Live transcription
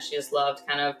She just loved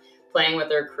kind of playing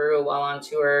with her crew while on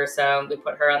tour. So we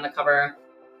put her on the cover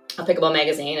of Pickleball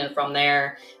magazine. And from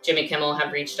there, Jimmy Kimmel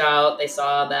had reached out. They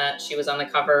saw that she was on the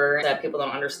cover, that people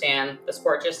don't understand the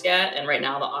sport just yet. And right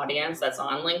now the audience that's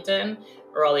on LinkedIn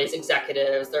are all these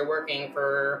executives. They're working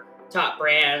for top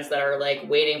brands that are like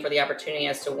waiting for the opportunity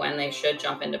as to when they should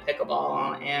jump into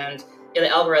pickleball. And the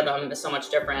algorithm is so much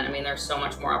different. I mean, there's so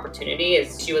much more opportunity.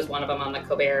 She was one of them on the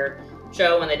Colbert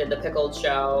show when they did the Pickled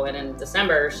show. And in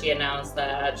December, she announced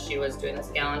that she was doing this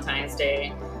Valentine's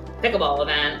Day pickleball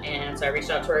event. And so I reached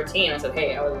out to her team and said,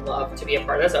 hey, I would love to be a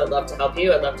part of this. I would love to help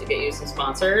you. I'd love to get you some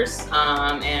sponsors.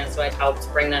 And so I helped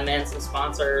bring them in some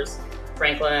sponsors.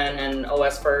 Franklin and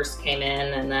OS First came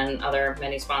in, and then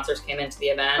many sponsors came into the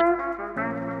event.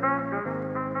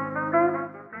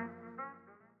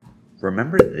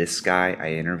 Remember this guy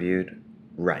I interviewed?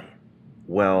 Right.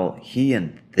 Well, he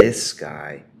and this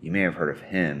guy, you may have heard of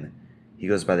him. He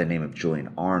goes by the name of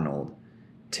Julian Arnold.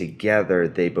 Together,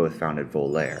 they both founded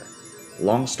Volair.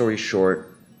 Long story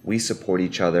short, we support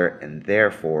each other, and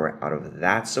therefore, out of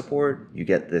that support, you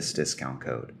get this discount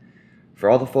code. For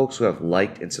all the folks who have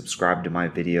liked and subscribed to my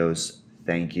videos,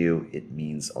 thank you. It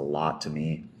means a lot to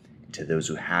me. And to those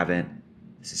who haven't,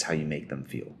 this is how you make them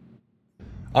feel.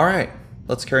 All right,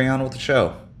 let's carry on with the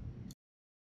show.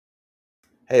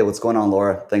 Hey, what's going on,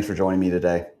 Laura? Thanks for joining me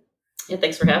today. Yeah,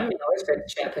 thanks for having me. Always great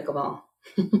to chat pickleball.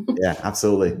 Yeah,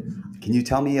 absolutely. Can you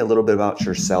tell me a little bit about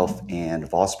yourself and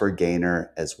Vosper Gainor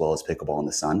as well as Pickleball in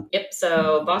the Sun? Yep.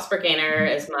 So Vosper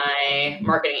Gainor is my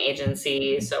marketing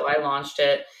agency. So I launched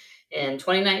it in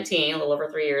 2019, a little over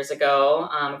 3 years ago.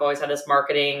 I've always had this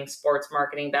sports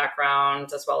marketing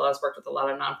background, as well as worked with a lot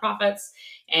of nonprofits.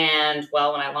 And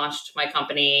well, when I launched my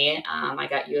company, I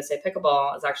got USA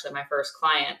Pickleball as actually my first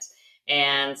client.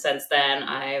 And since then,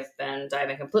 I've been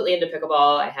diving completely into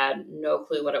pickleball. I had no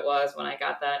clue what it was when I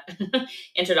got that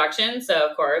introduction. So,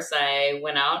 of course, I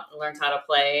went out and learned how to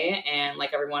play. And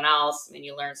like everyone else, I mean,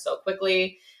 you learn so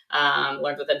quickly,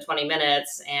 learned within 20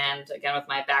 minutes. And again, with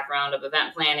my background of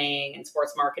event planning and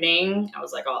sports marketing, I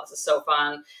was like, oh, this is so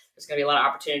fun. There's going to be a lot of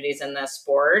opportunities in this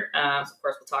sport. So, of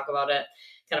course, we'll talk about it.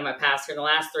 Kind of my past through the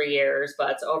last 3 years,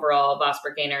 but overall,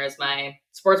 Vosper Gainor is my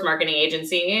sports marketing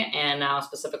agency, and now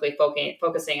specifically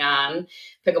focusing on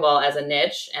pickleball as a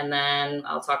niche. And then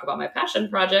I'll talk about my passion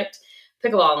project,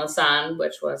 Pickleball in the Sun,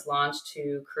 which was launched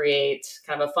to create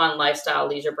kind of a fun lifestyle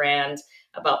leisure brand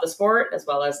about the sport, as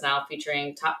well as now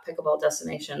featuring top pickleball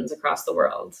destinations across the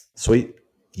world. Sweet.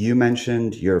 You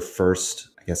mentioned your first,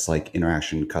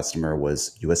 interaction customer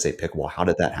was USA Pickleball. How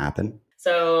did that happen?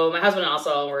 So my husband and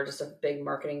also we're just a big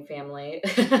marketing family.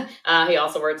 He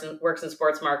also works in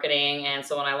sports marketing. And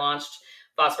so when I launched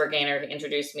Vosper Gainor, he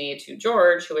introduced me to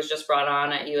George, who was just brought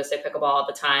on at USA Pickleball at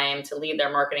the time to lead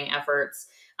their marketing efforts.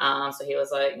 So he was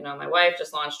like, my wife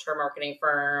just launched her marketing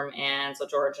firm. And so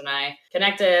George and I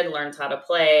connected, learned how to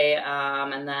play,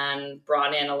 and then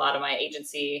brought in a lot of my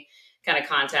agency kind of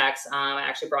contacts. I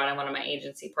actually brought in one of my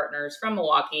agency partners from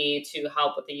Milwaukee to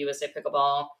help with the USA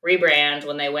Pickleball rebrand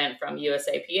when they went from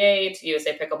USAPA to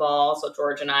USA Pickleball. So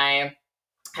George and I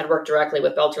had worked directly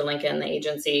with Belter Lincoln, the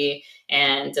agency,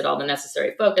 and did all the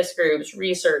necessary focus groups,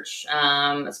 research,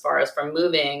 as far as from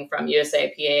moving from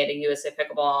USAPA to USA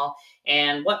Pickleball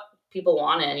and what people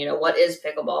wanted. What is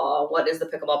pickleball? What is the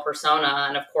pickleball persona?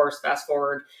 And of course, fast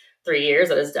forward 3 years,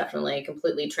 that has definitely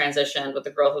completely transitioned with the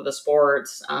growth of the sport,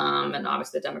 and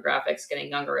obviously the demographics getting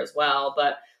younger as well.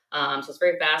 But so it's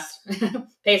very fast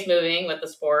pace moving with the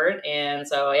sport. And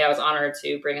so, yeah, I was honored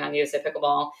to bring on USA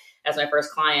Pickleball as my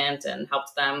first client and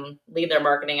helped them lead their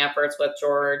marketing efforts with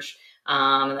George.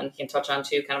 And then we can touch on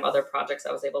kind of other projects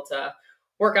I was able to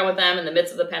work on with them in the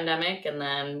midst of the pandemic and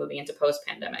then moving into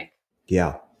post-pandemic.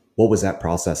 Yeah. What was that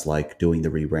process like, doing the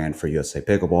rebrand for USA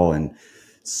Pickleball? And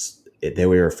they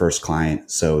were your first client,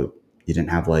 so you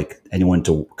didn't have anyone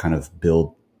to kind of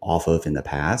build off of in the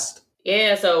past?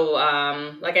 Yeah, so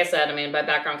like I said, I mean, my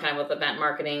background kind of with event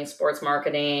marketing, sports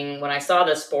marketing, when I saw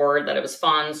this sport, that it was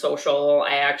fun, social,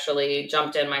 I actually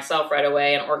jumped in myself right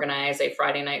away and organized a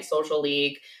Friday night social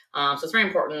league. So it's very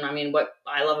important. I mean, what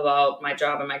I love about my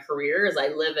job and my career is I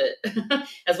live it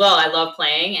as well. I love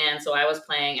playing. And so I was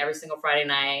playing every single Friday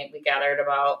night. We gathered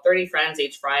about 30 friends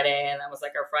each Friday, and that was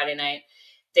like our Friday night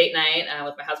date night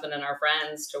with my husband and our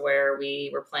friends, to where we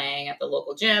were playing at the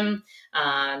local gym,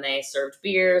 and they served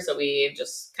beer. So we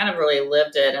just kind of really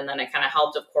lived it. And then it kind of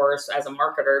helped, of course, as a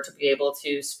marketer, to be able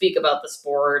to speak about the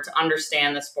sport, to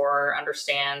understand the sport,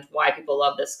 understand why people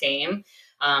love this game.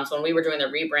 So when we were doing the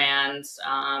rebrand,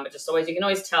 it just always, you can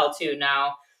always tell too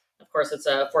now, Of course, it's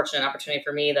a fortunate opportunity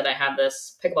for me that I had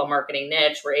this pickleball marketing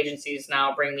niche where agencies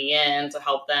now bring me in to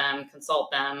help them,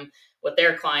 consult them with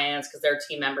their clients because their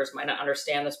team members might not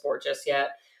understand the sport just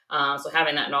yet. So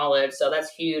having that knowledge, so that's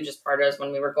huge as part of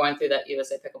when we were going through that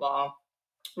USA Pickleball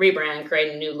rebrand,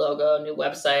 creating a new logo, new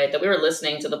website, that we were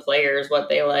listening to the players, what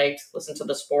they liked, listen to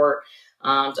the sport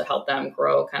to help them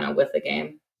grow kind of with the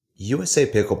game. USA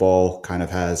Pickleball kind of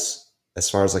has, as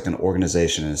far as like an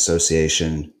organization, an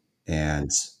association,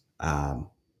 and um,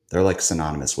 they're like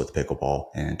synonymous with pickleball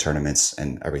and tournaments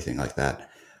and everything like that.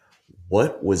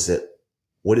 What was it?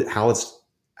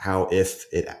 How, if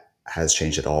it has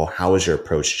changed at all, how has your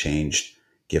approach changed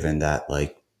given that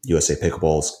like USA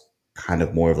Pickleball's kind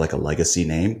of more of like a legacy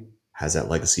name, has that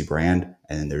legacy brand,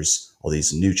 and there's all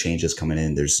these new changes coming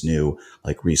in. There's new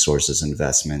like resources,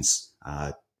 investments,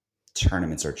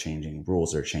 tournaments are changing,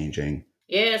 rules are changing.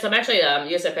 Yeah, so I'm actually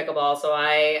USA Pickleball. So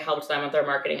I helped them with their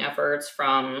marketing efforts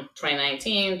from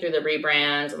 2019 through the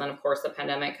rebrands. And then, of course, the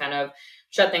pandemic kind of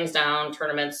shut things down.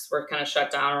 Tournaments were kind of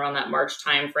shut down around that March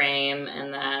timeframe.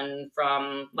 And then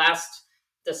from last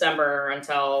December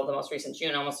until the most recent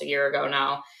June, almost a year ago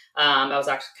now, I was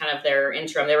actually kind of their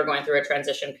interim. They were going through a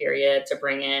transition period to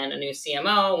bring in a new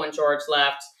CMO when George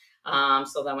left.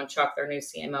 So then when Chuck, their new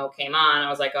CMO, came on, I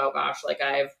was like, oh gosh, like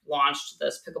I've launched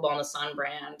this Pickleball in the Sun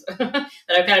brand that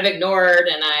I've kind of ignored,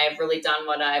 and I've really done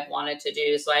what I've wanted to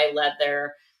do. So I led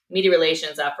their media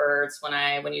relations efforts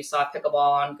when you saw Pickleball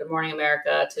on Good Morning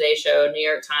America, Today Show, New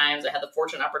York Times. I had the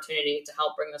fortunate opportunity to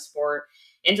help bring the sport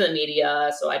into the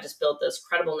media. So I just built this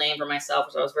credible name for myself,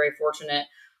 which I was very fortunate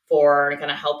for, kind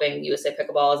of helping USA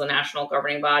Pickleball as a national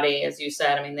governing body. As you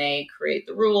said, I mean, they create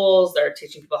the rules, they're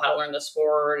teaching people how to learn the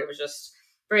sport. It was just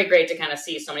very great to kind of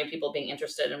see so many people being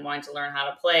interested and wanting to learn how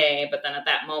to play. But then at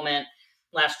that moment,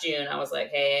 last June, I was like,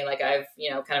 hey, like I've,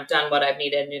 kind of done what I've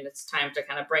needed, and it's time to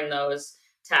kind of bring those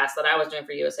tasks that I was doing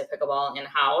for USA Pickleball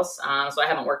in-house. So I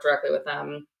haven't worked directly with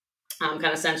them kind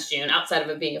of since June, outside of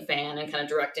it being a fan and kind of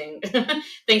directing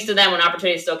things to them when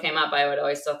opportunities still came up. I would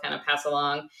always still kind of pass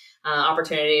along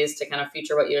opportunities to kind of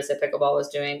feature what USA Pickleball was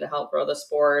doing to help grow the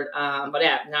sport. But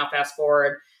yeah, now fast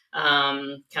forward,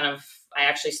 I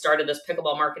actually started this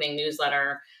pickleball marketing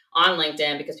newsletter on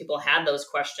LinkedIn because people had those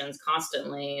questions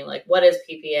constantly, like what is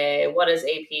PPA, what is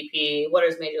APP, what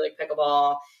is Major League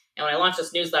Pickleball. And when I launched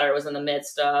this newsletter, it was in the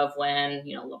midst of when,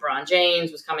 LeBron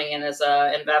James was coming in as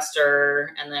an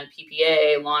investor, and then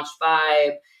PPA launched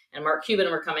Vibe, and Mark Cuban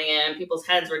were coming in. People's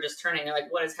heads were just turning. They're like,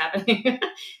 what is happening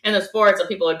in the sport? So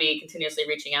people would be continuously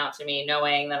reaching out to me,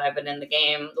 knowing that I've been in the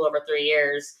game a little over 3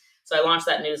 years. So I launched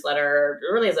that newsletter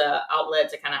really as an outlet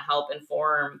to kind of help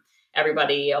inform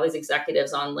everybody, all these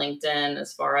executives on LinkedIn,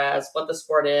 as far as what the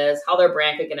sport is, how their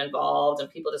brand could get involved. And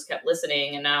people just kept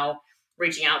listening. And now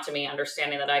reaching out to me,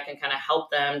 understanding that I can kind of help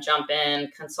them jump in,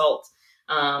 consult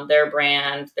their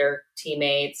brand, their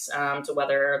teammates, to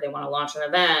whether they want to launch an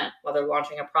event, whether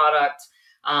launching a product.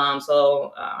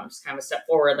 Just kind of a step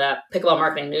forward, that pickleball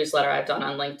marketing newsletter I've done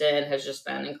on LinkedIn has just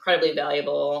been incredibly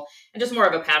valuable, and just more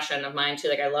of a passion of mine too.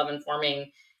 Like I love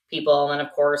informing people. And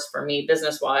of course, for me,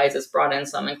 business wise, it's brought in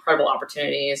some incredible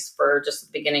opportunities for just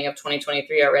the beginning of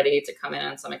 2023 already to come in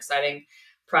on some exciting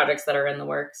projects that are in the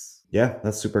works. Yeah,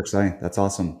 that's super exciting. That's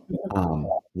awesome.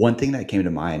 One thing that came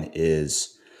to mind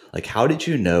is like, how did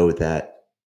you know that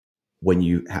when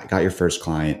you got your first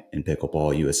client in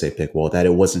pickleball, USA Pickleball, that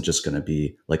it wasn't just going to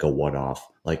be like a one off?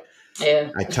 Like,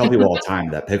 Yeah. I tell people all the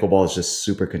time that pickleball is just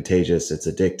super contagious. It's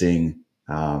addicting.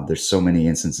 There's so many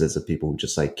instances of people who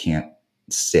just like can't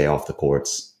stay off the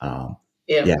courts.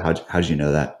 Yeah. Yeah, how did you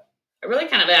know that? I really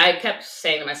I kept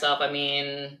saying to myself, I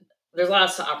mean, there's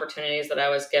lots of opportunities that I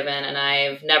was given, and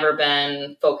I've never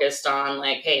been focused on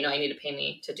like, hey, no, you need to pay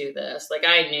me to do this. Like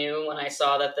I knew when I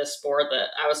saw that this sport, that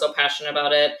I was so passionate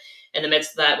about it. In the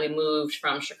midst of that, we moved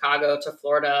from Chicago to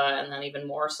Florida, and then even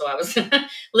more. So I was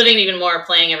living even more,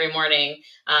 playing every morning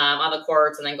on the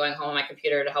courts, and then going home on my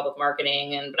computer to help with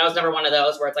marketing. But I was never one of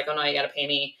those where it's like, oh no, you got to pay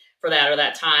me for that or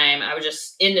that time. I was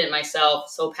just in it myself,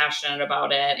 so passionate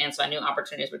about it. And so I knew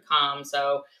opportunities would come.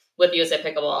 So with USA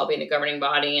Pickleball being the governing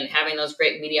body and having those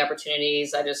great media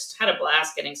opportunities, I just had a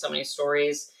blast getting so many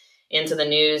stories into the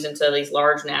news, into these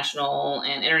large national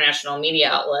and international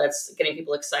media outlets, getting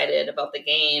people excited about the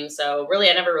game. So really,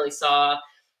 I never really saw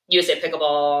USA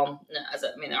Pickleball as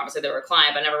obviously they were a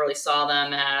client, but I never really saw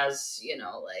them as,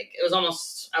 like it was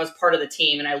almost, I was part of the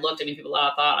team. And I looked, people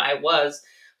thought I was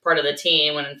part of the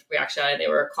team when we actually they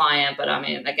were a client. But I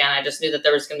mean, again, I just knew that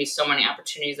there was going to be so many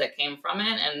opportunities that came from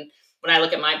it. And when I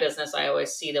look at my business, I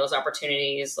always see those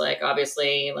opportunities. Like,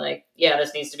 obviously, like, yeah,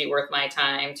 this needs to be worth my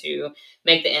time to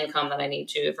make the income that I need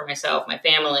to for myself, my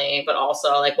family, but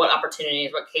also like what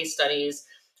opportunities, what case studies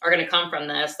are going to come from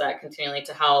this that continually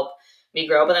to help me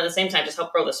grow, but at the same time, just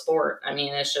help grow the sport. I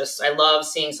mean, it's just, I love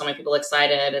seeing so many people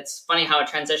excited. It's funny how it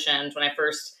transitioned when I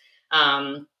first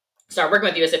started working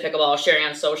with USA Pickleball, sharing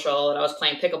on social, and I was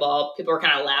playing pickleball. People were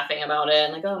kind of laughing about it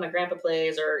and like, oh, my grandpa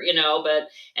plays, or,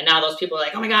 and now those people are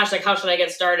like, oh my gosh, like, how should I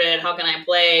get started? How can I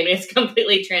play? I mean, it's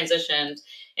completely transitioned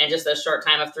in just a short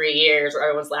time of 3 years where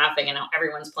everyone's laughing and now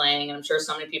everyone's playing. And I'm sure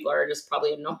so many people are just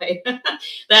probably annoyed that,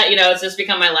 it's just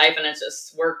become my life and it's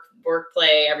just work,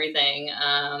 play, everything.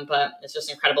 But it's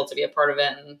just incredible to be a part of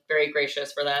it and very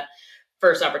gracious for that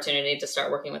first opportunity to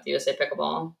start working with USA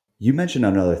Pickleball. You mentioned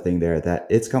another thing there that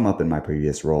it's come up in my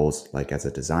previous roles, like as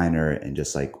a designer, and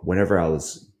just like whenever I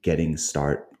was getting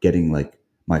like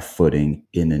my footing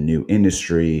in a new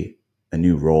industry, a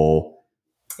new role.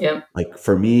 Yeah. Like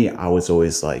for me, I was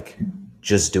always like,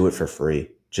 just do it for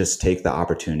free. Just take the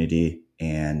opportunity,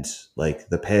 and like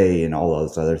the pay and all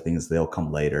those other things, they'll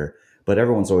come later. But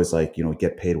everyone's always like,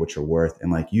 get paid what you're worth.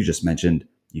 And like you just mentioned,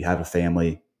 you have a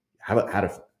family,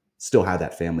 still have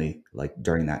that family like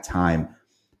during that time.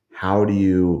 How do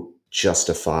you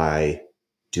justify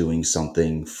doing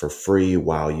something for free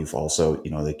while you've also,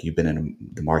 like you've been in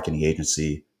the marketing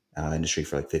agency industry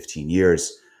for like 15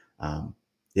 years?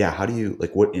 Yeah. How do you,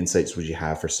 like, what insights would you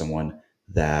have for someone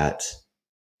that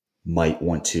might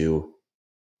want to,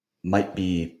 might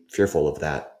be fearful of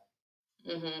that?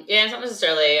 Mm-hmm. Yeah, it's not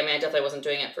necessarily. I mean, I definitely wasn't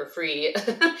doing it for free.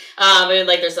 And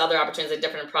like, there's other opportunities, like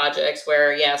different projects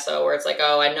where, yeah, so where it's like,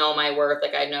 oh, I know my worth,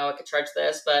 like I know I could charge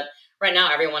this, but right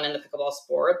now, everyone in the pickleball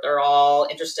sport, they're all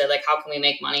interested. Like, how can we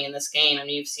make money in this game? I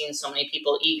mean, you've seen so many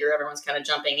people eager. Everyone's kind of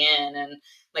jumping in, and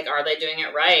like, are they doing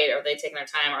it right? Are they taking their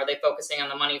time? Are they focusing on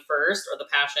the money first or the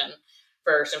passion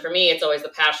first? And for me, it's always the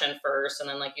passion first, and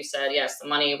then, like you said, yes, the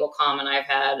money will come. And I've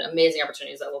had amazing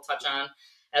opportunities that we'll touch on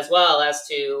as well as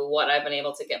to what I've been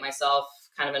able to get myself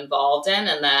kind of involved in.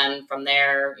 And then from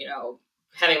there,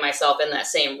 having myself in that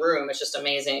same room, it's just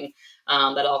amazing.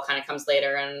 That all kind of comes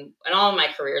later. And in all of my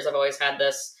careers, I've always had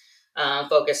this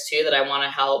focus too, that I want to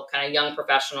help kind of young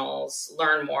professionals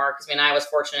learn more. Cause I mean, I was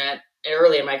fortunate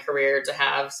early in my career to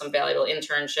have some valuable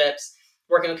internships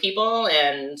working with people.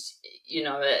 And,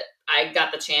 I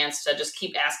got the chance to just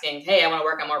keep asking, hey, I want to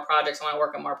work on more projects. I want to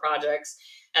work on more projects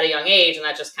at a young age. And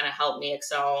that just kind of helped me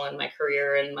excel in my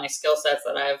career and my skill sets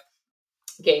that I've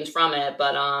gained from it.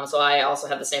 But so I also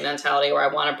have the same mentality where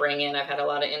I want to bring in, I've had a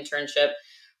lot of internship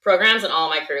programs in all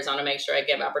my careers. I want to make sure I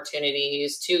give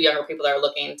opportunities to younger people that are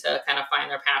looking to kind of find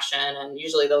their passion. And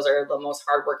usually those are the most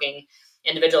hardworking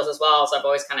individuals as well. So I've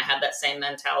always kind of had that same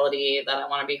mentality that I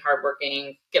want to be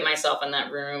hardworking, get myself in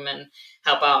that room and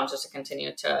help out, and just to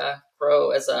continue to grow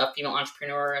as a female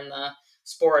entrepreneur in the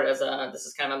sport. This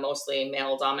is kind of a mostly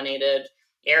male dominated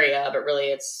area, but really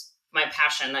it's my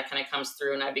passion that kind of comes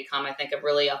through, and I become, I think, a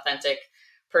really authentic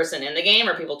person in the game,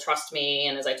 or people trust me.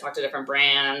 And as I talk to different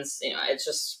brands, it's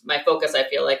just my focus, I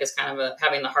feel like, is kind of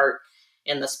having the heart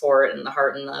in the sport and the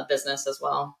heart in the business as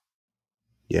well.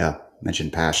 Yeah.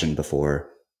 Mentioned passion before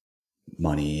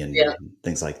money and Yeah.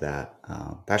 things like that.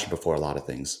 Passion before a lot of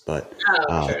things, but Oh,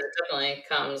 for uh, sure. It definitely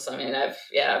comes. I mean,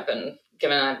 I've been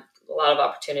given a lot of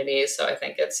opportunities. So I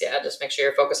think it's, yeah, just make sure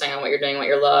you're focusing on what you're doing, what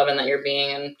you love, and that you're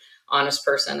being an honest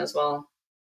person as well.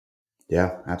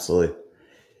 yeah, absolutely.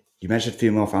 You mentioned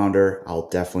female founder. I'll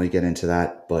definitely get into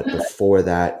that. But before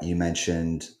that, you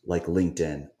mentioned like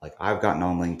LinkedIn. Like I've gotten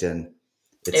on LinkedIn.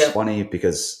 It's Yeah. funny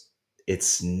because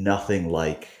it's nothing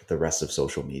like the rest of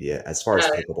social media as far as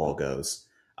Uh, pickleball goes,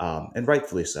 and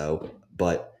rightfully so.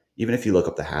 But even if you look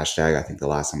up the hashtag, I think the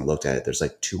last time I looked at it, there's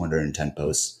like 210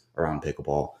 posts around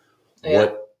pickleball.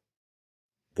 yeah.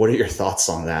 What are your thoughts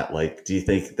on that? Like, do you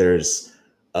think there's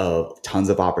tons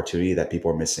of opportunity that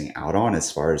people are missing out on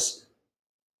as far as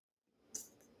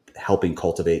helping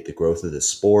cultivate the growth of the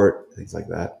sport, things like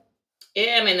that?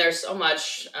 Yeah, I mean, there's so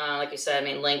much, like you said, I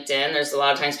mean, LinkedIn, there's a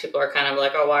lot of times people are kind of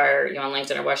like, oh, why are you on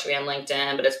LinkedIn, or why should we be on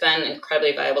LinkedIn? But it's been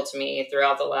incredibly valuable to me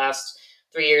throughout the last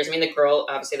 3 years. I mean, the growth,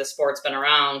 obviously the sport's been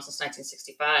around since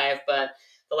 1965, but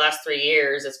the last 3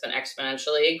 years, it's been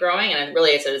exponentially growing. And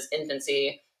really, it's at its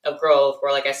infancy of growth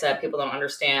where, like I said, people don't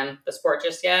understand the sport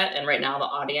just yet. And right now, the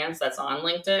audience that's on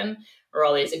LinkedIn are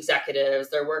all these executives.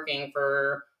 They're working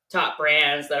for top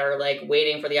brands that are like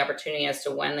waiting for the opportunity as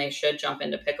to when they should jump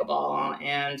into pickleball.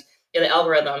 And the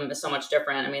algorithm is so much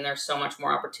different. I mean, there's so much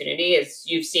more opportunity, as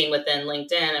you've seen within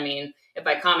LinkedIn. I mean, if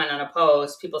I comment on a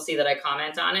post, people see that I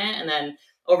comment on it, and then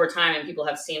over time, and people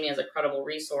have seen me as a credible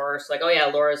resource. Like, oh yeah,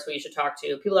 Laura's who you should talk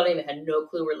to. People that even had no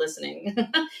clue were listening,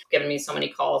 giving me so many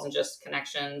calls and just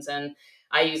connections. And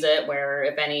I use it where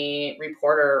if any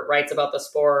reporter writes about the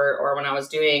sport, or when I was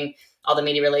doing all the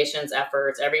media relations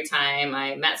efforts, every time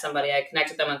I met somebody, I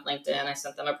connected them on LinkedIn. I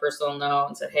sent them a personal note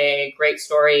and said, hey, great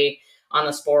story on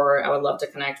the sport. I would love to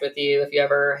connect with you. If you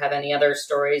ever have any other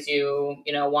stories you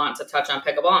know want to touch on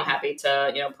pickleball, I'm happy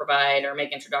to provide or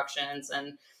make introductions.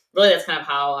 And really, that's kind of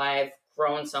how I've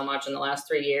grown so much in the last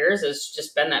 3 years, is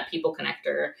just been that people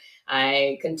connector.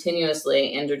 I continuously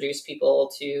introduce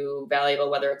people to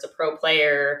valuable, whether it's a pro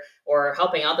player or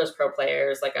helping out those pro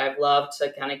players. Like, I've loved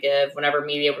to kind of give, whenever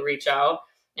media would reach out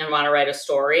and want to write a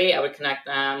story, I would connect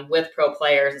them with pro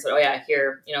players and say, oh yeah,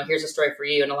 here's a story for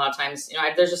you. And a lot of times,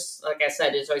 there's just, like I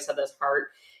said, just always have this heart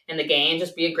in the game.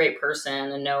 Just be a great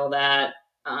person and know that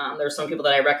there's some people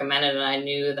that I recommended and I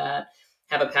knew that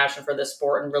have a passion for this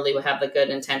sport and really would have the good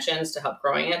intentions to help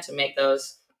growing it, to make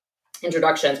those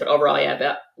introductions. But overall,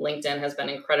 yeah, LinkedIn has been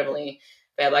incredibly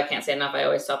valuable. I can't say enough. I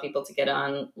always tell people to get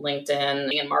on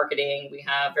LinkedIn. In marketing, we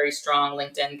have very strong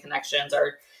LinkedIn connections,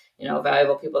 are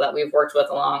valuable people that we've worked with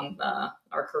along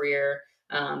our career.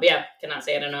 But yeah, cannot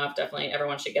say it enough. Definitely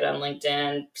everyone should get on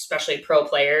LinkedIn, especially pro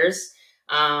players.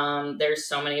 There's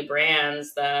so many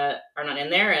brands that are not in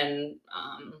there, and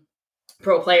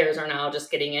pro players are now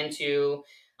just getting into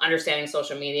understanding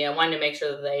social media, wanting to make sure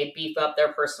that they beef up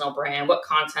their personal brand. What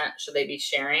content should they be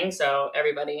sharing? So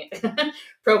everybody,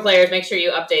 pro players, make sure you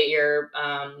update your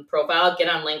profile, get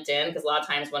on LinkedIn, because a lot of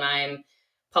times when I'm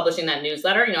publishing that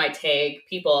newsletter, I tag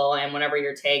people, and whenever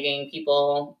you're tagging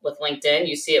people with LinkedIn,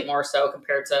 you see it more so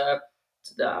compared to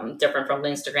different from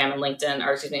Instagram and LinkedIn,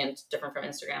 or excuse me, and different from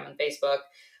Instagram and Facebook.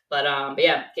 But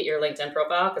yeah, get your LinkedIn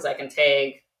profile, because I can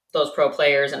tag those pro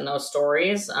players and those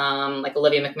stories. Like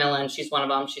Olivia McMillan, she's one of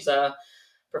them. She's a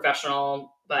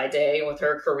professional by day with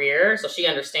her career, so she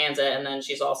understands it. And then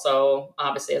she's also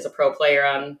obviously as a pro player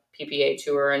on PPA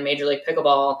Tour and Major League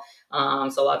Pickleball.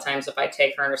 So a lot of times if I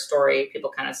take her in a story,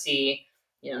 people kind of see,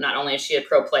 not only is she a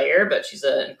pro player, but she's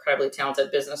an incredibly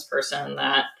talented business person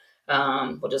that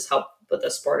will just help with the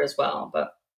sport as well.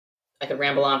 But I could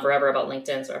ramble on forever about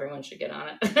LinkedIn, so everyone should get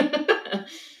on it.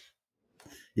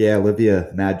 Yeah,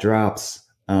 Olivia, mad drops.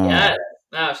 Yeah.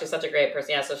 Oh, she's such a great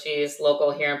person. Yeah, so she's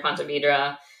local here in Ponte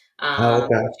Vedra. Oh,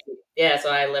 okay. Yeah, so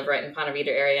I live right in Ponte Vedra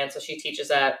area, and so she teaches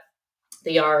at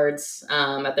the yards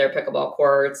at their pickleball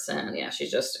courts, and yeah, she's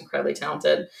just incredibly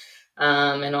talented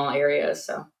in all areas.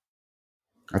 So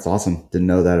That's awesome. Didn't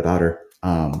know that about her.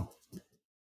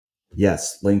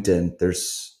 Yes, LinkedIn.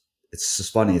 It's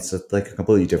just funny. It's like a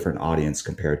completely different audience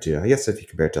compared to, I guess, if you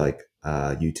compare it to like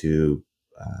YouTube,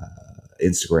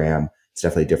 Instagram. It's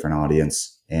definitely a different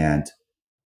audience, and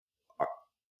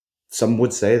some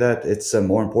would say that it's a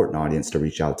more important audience to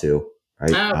reach out to,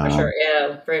 right? oh, for sure,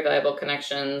 yeah, very valuable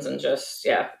connections, and just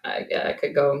I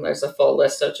could go. There's a full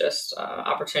list of just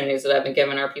opportunities that I've been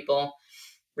given, are people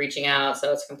reaching out.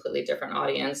 So it's a completely different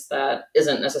audience that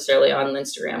isn't necessarily on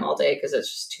Instagram all day, because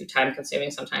it's just too time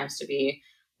consuming sometimes to be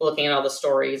looking at all the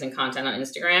stories and content on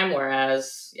Instagram.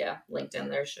 Whereas, yeah, LinkedIn,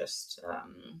 there's just,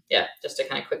 just to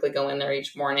kind of quickly go in there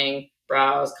each morning,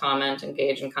 browse, comment,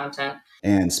 engage in content.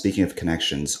 And speaking of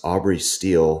connections, Aubrey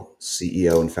Steele,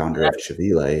 CEO and founder of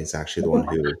Chivile, is actually the one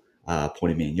who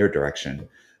pointed me in your direction.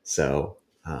 So,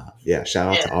 yeah, shout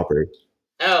out Yeah. to Aubrey.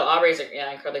 Oh, Aubrey's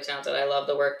incredibly talented. I love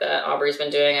the work that Aubrey's been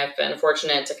doing. I've been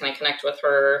fortunate to kind of connect with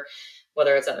her,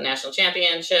 whether it's at the national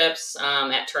championships,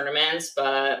 at tournaments.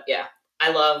 But yeah,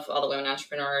 I love all the women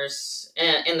entrepreneurs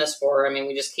in the sport. I mean,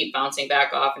 we just keep bouncing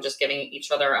back off and just giving each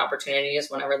other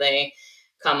opportunities whenever they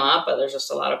come up. But there's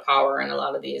just a lot of power in a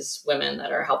lot of these women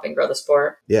that are helping grow the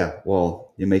sport. Yeah,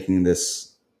 well, you're making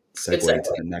this Good segue segue.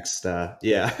 to the next.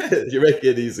 Yeah, you're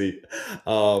making it easy.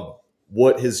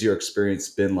 What has your experience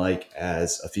been like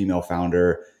as a female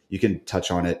founder? You can touch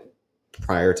on it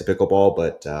prior to pickleball,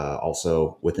 but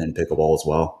also within pickleball as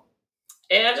well.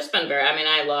 Yeah, I've just been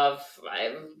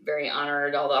I'm very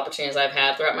honored all the opportunities I've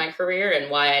had throughout my career, and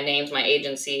why I named my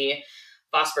agency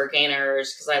Vosburg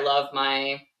Gainers, because I love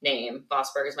my name.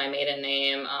 Vosburg is my maiden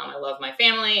name. I love my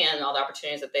family and all the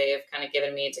opportunities that they've kind of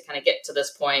given me to kind of get to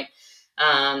this point.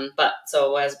 But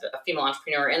so as a female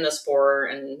entrepreneur in the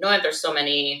sport, and knowing that there's so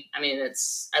many, I mean,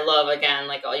 I love, again,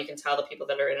 like, all you can tell the people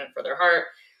that are in it for their heart,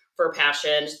 for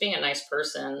passion, just being a nice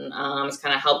person. It's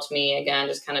kind of helped me, again,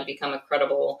 just kind of become a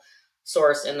credible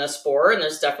source in the sport. And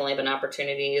there's definitely been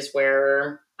opportunities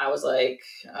where I was like,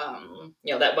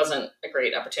 that wasn't a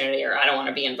great opportunity, or I don't want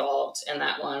to be involved in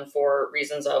that one for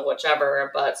reasons of whichever.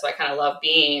 But so I kind of love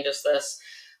being just this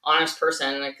honest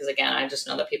person, because again, I just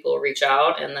know that people will reach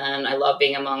out. And then I love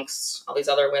being amongst all these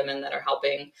other women that are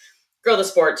helping grow the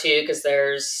sport too, because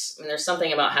there's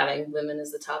something about having women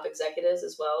as the top executives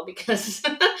as well, because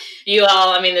you all,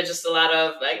 I mean, there's just a lot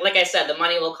of, like I said, the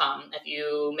money will come if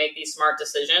you make these smart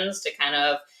decisions to kind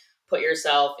of put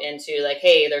yourself into like,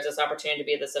 hey, there's this opportunity to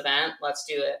be at this event, let's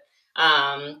do it.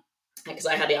 Because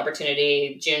I had the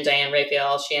opportunity, June Diane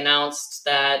Raphael, she announced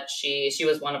that she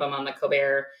was one of them on the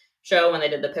Colbert show when they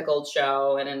did the pickled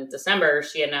show, and in December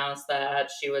she announced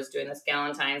that she was doing this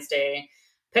Galentine's Day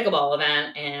pickleball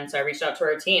event. And so I reached out to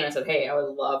her team. I said, hey, I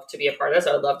would love to be a part of this.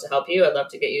 I would love to help you. I'd love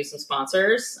to get you some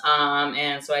sponsors.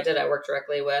 And so I did. I worked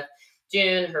directly with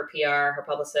June, her PR, her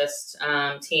publicist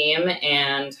team,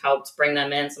 and helped bring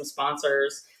them in some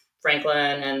sponsors.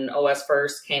 Franklin and OS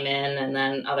First came in, and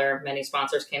then many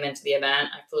sponsors came into the event.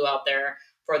 I flew out there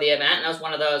for the event, and I was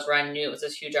one of those where I knew it was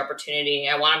this huge opportunity.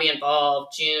 I want to be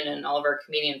involved. June and all of our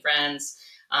comedian friends,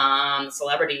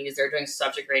 celebrities, they're doing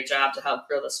such a great job to help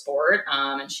grow the sport,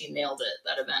 and she nailed it.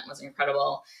 That event was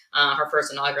incredible. Her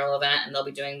first inaugural event, and they'll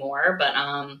be doing more. But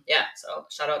yeah, so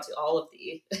shout out to all of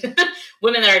the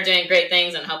women that are doing great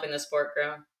things and helping the sport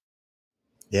grow.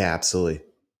 Yeah, absolutely.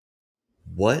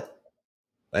 What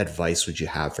advice would you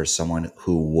have for someone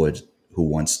who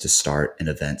wants to start an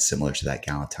event similar to that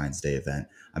Galentine's Day event?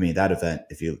 I mean, that event,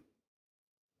 if you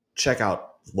check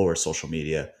out Laura's social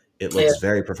media, it Yeah. looks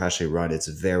very professionally run. It's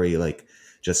very like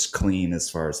just clean as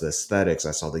far as the aesthetics.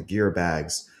 I saw the gear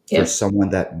bags. For Yeah. someone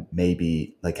that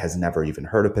maybe like has never even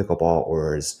heard of pickleball,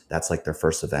 or that's like their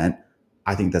first event,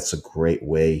 I think that's a great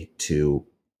way to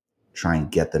try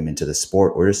and get them into the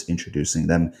sport, or just introducing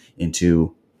them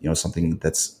into, something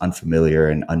that's unfamiliar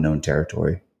and unknown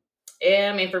territory. Yeah,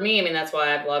 I mean, for me, I mean, that's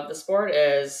why I've loved the sport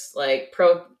is like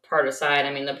pro part aside.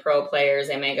 I mean, the pro players,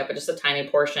 they make up just a tiny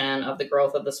portion of the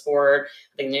growth of the sport.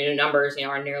 I think the new numbers,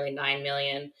 are nearly 9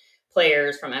 million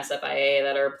players from SFIA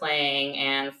that are playing.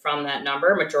 And from that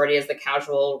number, majority is the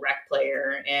casual rec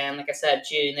player. And like I said,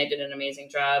 June, they did an amazing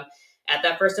job at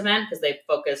that first event because they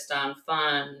focused on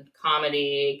fun,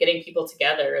 comedy, getting people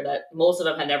together that most of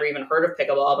them had never even heard of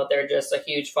pickleball, but they're just a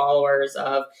huge followers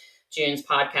of June's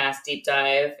podcast Deep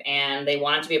Dive, and they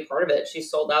wanted to be a part of it. She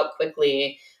sold out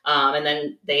quickly. And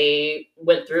then they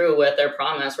went through with their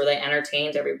promise where they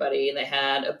entertained everybody. They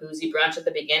had a boozy brunch at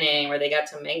the beginning where they got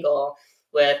to mingle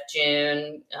with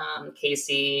June,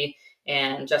 Casey,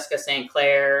 and Jessica St.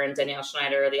 Clair and Danielle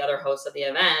Schneider, the other hosts of the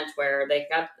event,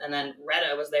 and then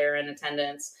Retta was there in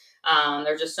attendance.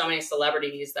 There's just so many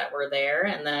celebrities that were there.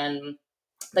 And then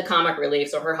the comic relief.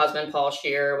 So her husband, Paul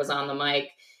Scheer, was on the mic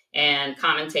and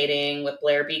commentating with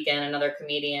Blair Beacon, another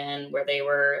comedian, where they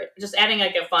were just adding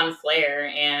like a fun flair.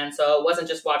 And so it wasn't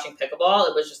just watching pickleball,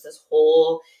 it was just this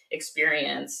whole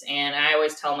experience. And I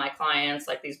always tell my clients,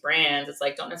 like these brands, it's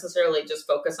like, don't necessarily just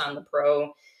focus on the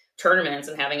pro tournaments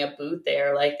and having a booth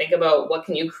there. Like, think about what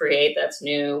can you create that's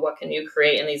new? What can you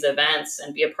create in these events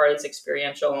and be a part of these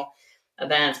experiential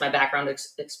events? My background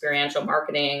is experiential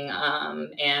marketing.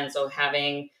 And so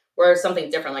having where something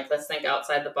different, like let's think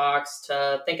outside the box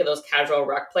to think of those casual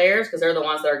rec players, because they're the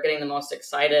ones that are getting the most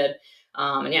excited.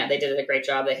 And yeah, they did a great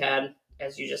job. They had,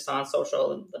 as you just saw on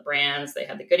social, the brands, they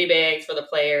had the goodie bags for the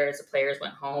players. The players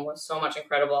went home with so much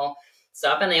incredible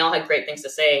stuff, and they all had great things to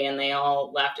say, and they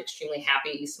all left extremely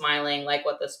happy, smiling, like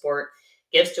what the sport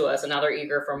gives to us, and now they're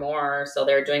eager for more. So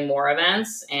they're doing more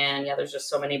events, and yeah, there's just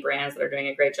so many brands that are doing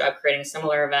a great job creating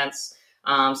similar events.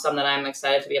 Some that I'm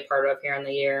excited to be a part of here in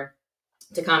the year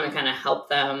to come and kind of help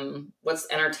them. What's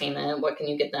entertainment? What can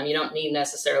you get them? You don't need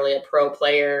necessarily a pro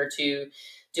player to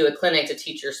do a clinic to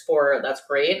teach your sport. That's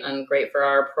great and great for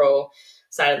our pro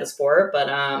side of the sport. But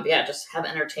yeah, just have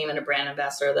entertainment, a brand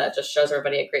ambassador that just shows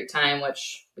everybody a great time,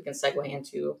 which we can segue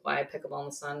into why Pickleball in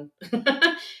the Sun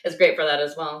is great for that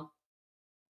as well.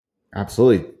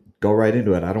 Absolutely. Go right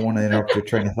into it. I don't want to interrupt your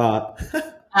train of thought.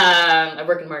 I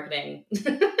work in marketing.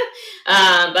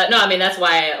 But no, I mean, that's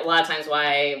why a lot of times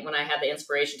when I had the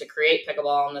inspiration to create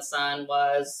Pickleball in the Sun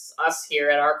was us here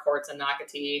at our courts in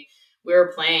Nocatee. We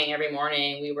were playing every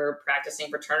morning. We were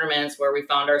practicing for tournaments where we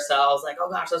found ourselves like,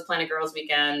 oh gosh, let's play a girls'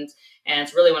 weekend. And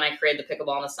it's really when I created the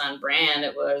Pickleball in the Sun brand,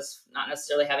 it was not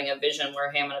necessarily having a vision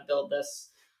where, hey, I'm going to build this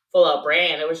full out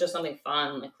brand. It was just something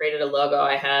fun. I created a logo.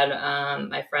 I had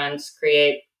my friends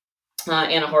create,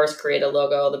 Anna Horst create a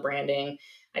logo, the branding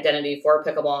identity for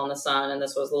Pickleball in the Sun, and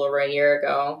this was a little over a year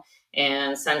ago.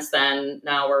 And since then,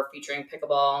 now we're featuring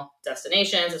pickleball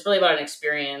destinations. It's really about an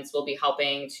experience. We'll be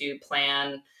helping to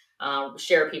plan,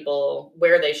 share people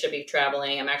where they should be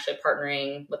traveling. I'm actually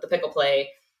partnering with the Pickle Play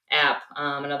app.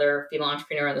 Another female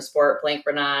entrepreneur in the sport, Blank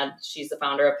Renard. She's the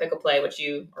founder of Pickle Play, which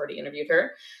you already interviewed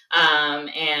her.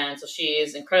 And so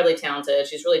she's incredibly talented.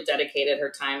 She's really dedicated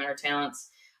her time and her talents,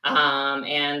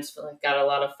 and got a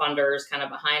lot of funders kind of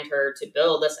behind her to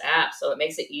build this app. So it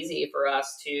makes it easy for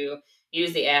us to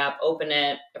use the app, open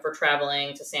it if we're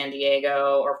traveling to San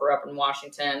Diego or if we're up in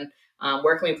Washington.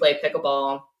 Where can we play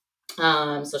pickleball?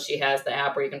 So she has the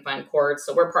app where you can find courts.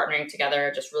 So we're partnering together.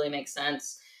 It just really makes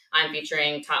sense. I'm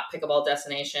featuring top pickleball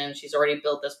destinations. She's already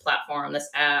built this platform, this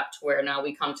app, to where now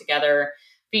we come together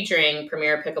featuring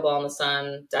premier pickleball in the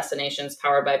sun destinations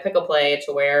powered by Pickle Play,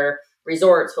 to where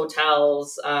resorts,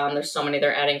 hotels, there's so many,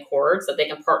 they're adding courts that they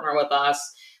can partner with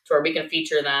us to where we can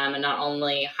feature them and not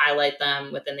only highlight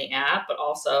them within the app, but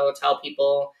also tell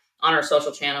people on our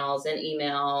social channels and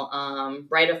email,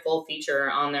 write a full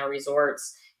feature on their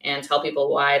resorts and tell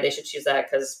people why they should choose that,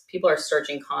 because people are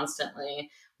searching constantly.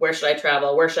 Where should I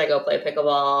travel? Where should I go play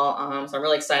pickleball? So I'm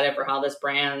really excited for how this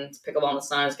brand, Pickleball in the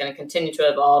Sun, is going to continue to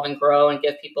evolve and grow and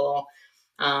give people,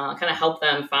 kind of help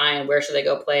them find where should they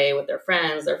go play with their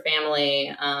friends, their family.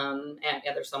 And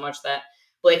yeah, there's so much that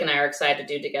Blake and I are excited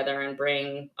to do together and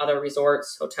bring other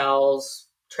resorts, hotels,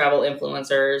 travel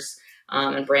influencers,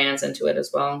 and brands into it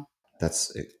as well.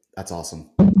 That's that's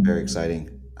awesome. Very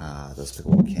exciting. Those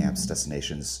pickleball camps,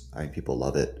 destinations. I mean, people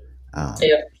love it. Um,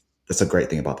 Yeah. that's a great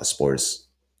thing about the sports.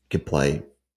 You could play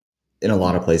in a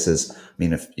lot of places. I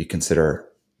mean, if you consider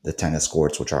the tennis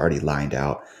courts, which are already lined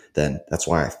out, then that's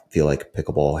why I feel like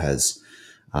pickleball has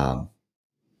um,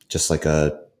 just like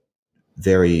a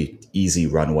very easy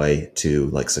runway to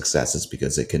like success, is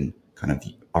because it can kind of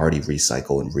already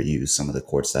recycle and reuse some of the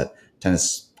courts that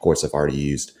tennis courts have already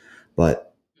used.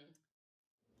 But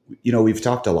we've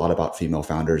talked a lot about female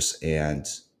founders, and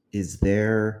is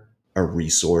there a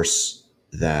resource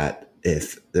that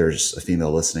if there's a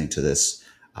female listening to this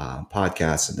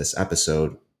podcast and this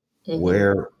episode, Mm-hmm.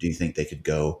 where do you think they could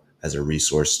go as a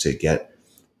resource to get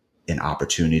an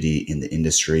opportunity in the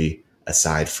industry,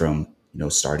 aside from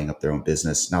starting up their own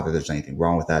business? Not that there's anything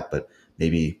wrong with that, but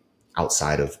maybe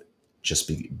outside of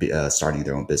just starting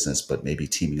their own business, but maybe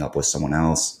teaming up with someone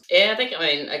else. Yeah, I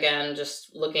mean, again,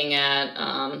 just looking at,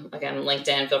 again,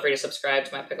 LinkedIn, feel free to subscribe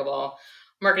to my pickleball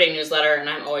marketing newsletter. And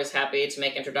I'm always happy to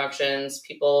make introductions.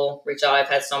 People reach out. I've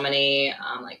had so many,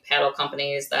 like paddle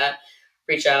companies that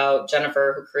reach out.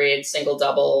 Jennifer, who created single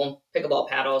double pickleball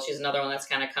paddle, she's another one that's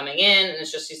kind of coming in. And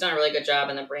it's just, she's done a really good job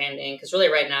in the branding. Cause really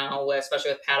right now,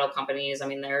 especially with paddle companies, I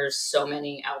mean, there's so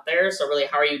many out there. So really,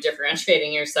 how are you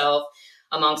differentiating yourself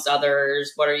amongst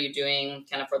others? What are you doing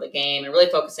kind of for the game, and really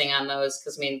focusing on those?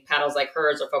 Because I mean, paddles like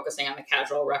hers are focusing on the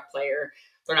casual rec player.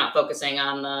 They're not focusing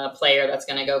on the player that's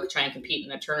going to go try and compete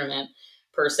in a tournament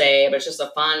per se, but it's just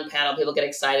a fun paddle. People get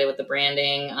excited with the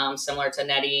branding, similar to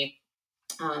Nettie,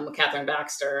 Catherine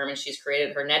Baxter. I mean, she's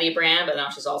created her Nettie brand, but now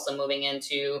she's also moving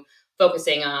into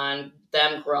focusing on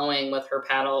them growing with her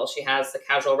paddle. She has the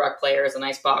casual rec player as a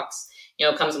nice box,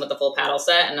 comes in with the full paddle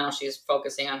set, and now she's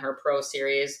focusing on her pro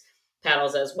series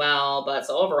paddles as well. But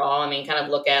so overall, I mean, kind of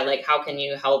look at like, how can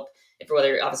you help, if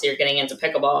whether obviously you're getting into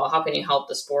pickleball, how can you help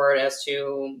the sport as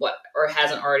to what or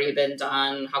hasn't already been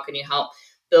done? How can you help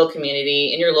build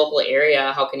community in your local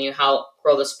area? How can you help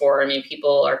grow the sport? I mean,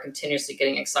 people are continuously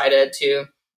getting excited to,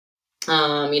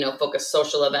 focus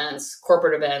social events,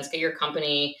 corporate events, get your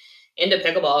company into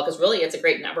pickleball, because really it's a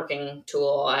great networking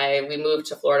tool. We moved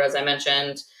to Florida, as I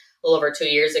mentioned, a little over 2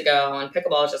 years ago, and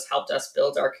pickleball has just helped us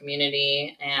build our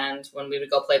community. And when we would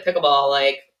go play pickleball,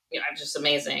 like, it's just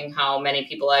amazing how many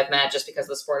people I've met just because of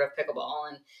the sport of pickleball.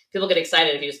 And people get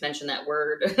excited if you just mention that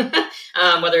word,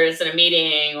 whether it's in a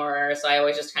meeting or, so I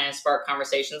always just kind of spark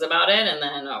conversations about it. And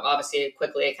then obviously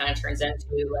quickly it kind of turns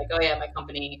into like, oh yeah, my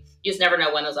company, you just never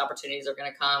know when those opportunities are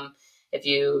going to come if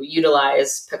you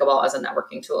utilize pickleball as a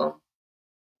networking tool.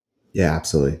 Yeah,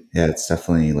 absolutely. Yeah, it's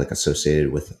definitely like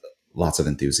associated with lots of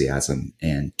enthusiasm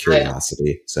and Oh, yeah.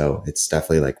 curiosity. So it's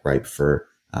definitely like ripe for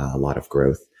a lot of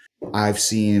growth. I've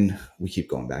seen, we keep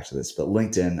going back to this, but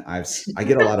LinkedIn, I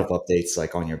get a lot of updates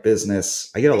like on your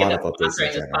business. I get a Think lot of about updates in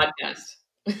sponsoring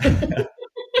this general. podcast.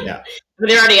 Yeah. But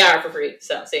they already are for free.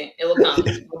 So see, it will come.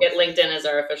 We'll get LinkedIn as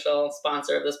our official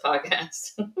sponsor of this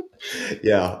podcast.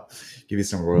 Yeah. Give you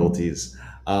some royalties.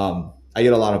 I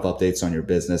get a lot of updates on your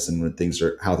business and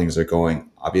how things are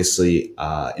going. Obviously,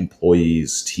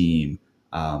 employees, team,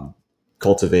 um,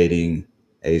 cultivating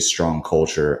a strong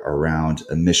culture around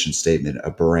a mission statement, a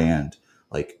brand.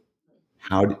 Like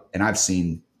and I've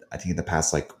seen, I think in the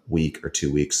past like week or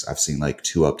 2 weeks, I've seen like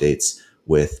two updates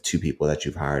with two people that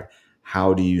you've hired.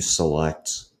 How do you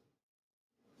select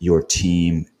your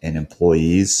team and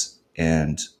employees,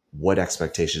 and what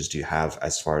expectations do you have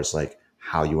as far as like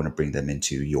how you want to bring them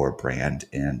into your brand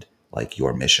and like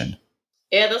your mission?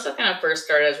 Yeah, those have kind of first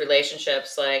started as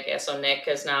relationships. Like, yeah, so Nick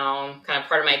is now kind of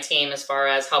part of my team as far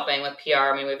as helping with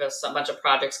PR. I mean, we have a bunch of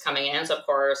projects coming in. So, of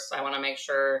course, I want to make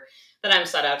sure that I'm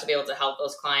set up to be able to help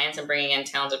those clients and bringing in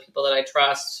talented people that I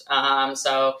trust.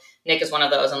 So, Nick is one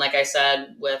of those. And like I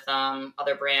said, with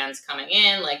other brands coming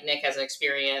in, like Nick has an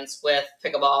experience with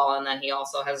pickleball, and then he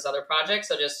also has his other projects.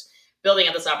 So, just building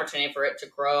up this opportunity for it to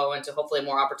grow and to hopefully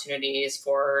more opportunities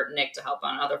for Nick to help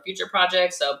on other future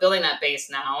projects. So, building that base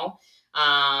now,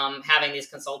 having these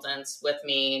consultants with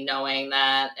me, knowing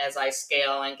that as I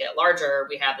scale and get larger,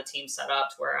 we have the team set up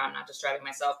to where I'm not just driving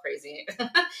myself crazy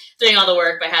doing all the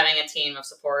work, by having a team of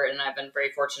support. And I've been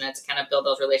very fortunate to kind of build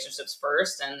those relationships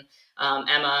first. And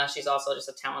Emma, she's also just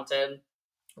a talented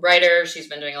writer. She's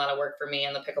been doing a lot of work for me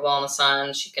in the Pickleball in the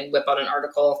Sun. She can whip out an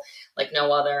article like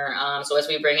no other. So as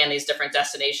we bring in these different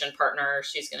destination partners,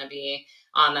 she's going to be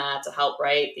on that to help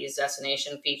write these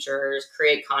destination features,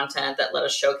 create content that let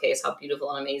us showcase how beautiful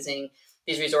and amazing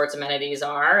these resorts amenities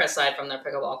are, aside from their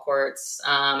pickleball courts.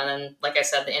 And then, like I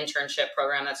said, the internship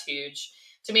program, that's huge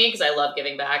to me because I love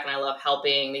giving back and I love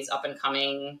helping these up and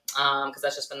coming, because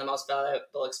that's just been the most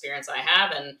valuable experience I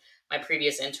have. And my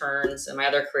previous interns and my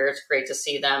other career, it's great to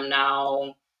see them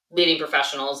now leading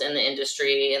professionals in the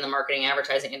industry, in the marketing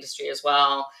advertising industry as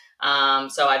well.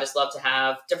 So I just love to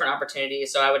have different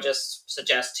opportunities. So I would just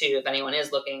suggest too, if anyone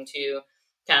is looking to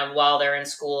kind of while they're in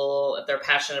school, if they're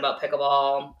passionate about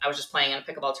pickleball. I was just playing in a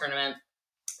pickleball tournament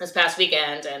this past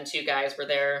weekend, and two guys were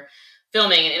there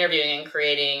filming and interviewing and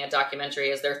creating a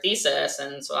documentary as their thesis.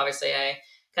 And so obviously I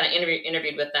kind of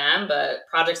interviewed with them, but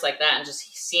projects like that and just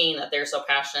seeing that they're so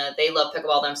passionate, they love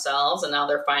pickleball themselves, and now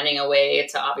they're finding a way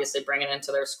to obviously bring it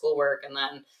into their schoolwork, and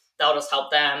then that'll just help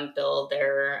them build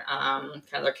their kind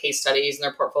of their case studies and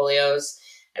their portfolios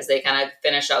as they kind of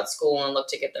finish out school and look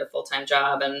to get their full-time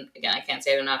job. And again, I can't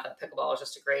say it enough that pickleball is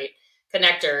just a great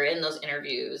connector in those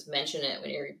interviews. Mention it when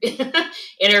you're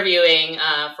interviewing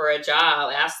for a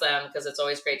job. Ask them, because it's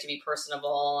always great to be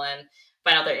personable and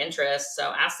find out their interests.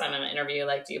 So ask them in an interview,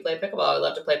 like, do you play pickleball? I'd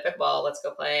love to play pickleball. Let's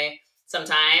go play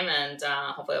sometime. And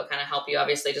hopefully it'll kind of help you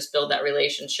obviously just build that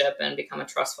relationship and become a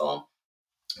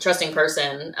trusting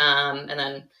person. And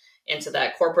then into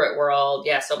that corporate world,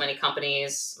 yeah, so many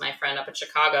companies. My friend up in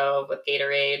Chicago with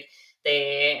Gatorade,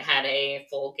 they had a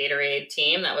full Gatorade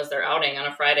team that was their outing on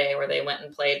a Friday where they went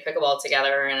and played pickleball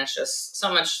together. And it's just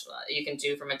so much you can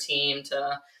do from a team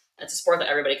to, it's a sport that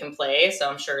everybody can play. So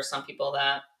I'm sure some people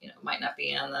that, might not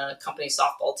be on the company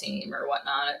softball team or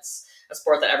whatnot, it's a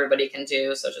sport that everybody can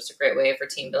do. So it's just a great way for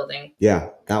team building. Yeah,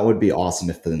 that would be awesome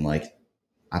if then like,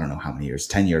 I don't know how many years,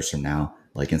 10 years from now,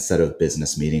 like instead of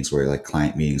business meetings where like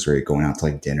client meetings where you're going out to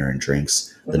like dinner and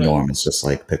drinks, the norm is just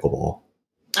like pickleball.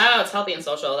 Oh, it's healthy and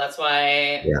social. That's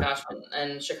why, Yeah. gosh,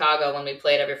 in Chicago, when we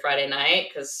played every Friday night,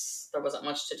 because there wasn't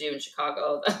much to do in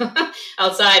Chicago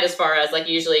outside, as far as like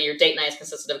usually your date nights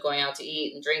consisted of going out to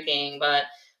eat and drinking, but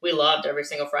we loved every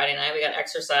single Friday night. We got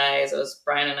exercise. It was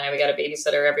Brian and I, we got a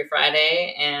babysitter every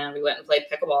Friday, and we went and played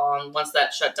pickleball. And once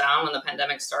that shut down, when the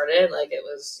pandemic started, like it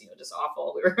was, just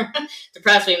awful. We were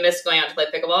depressed. We missed going out to play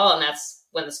pickleball. And that's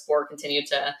when the sport continued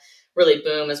to really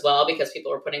boom as well, because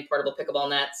people were putting portable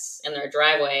pickleball nets in their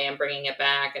driveway and bringing it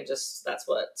back. And just, that's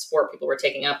what sport people were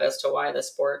taking up as to why the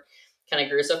sport kind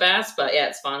of grew so fast. But yeah,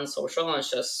 it's fun, social, and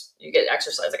it's just, you get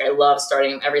exercise. Like I love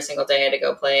starting every single day to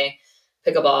go play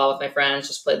pickleball with my friends.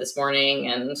 Just played this morning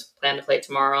and plan to play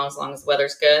tomorrow as long as the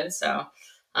weather's good. So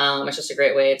it's just a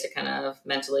great way to kind of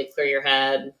mentally clear your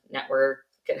head, network,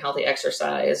 get healthy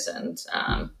exercise, and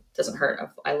doesn't hurt.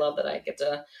 I love that I get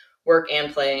to work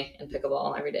and play in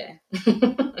pickleball every day.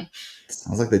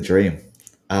 Sounds like the dream.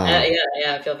 Yeah,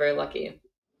 I feel very lucky.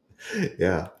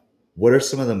 Yeah. What are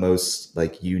some of the most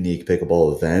like unique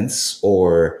pickleball events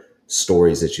or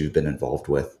stories that you've been involved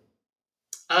with?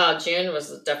 June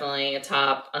was definitely a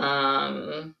top.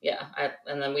 Yeah,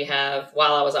 and then we have,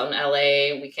 while I was out in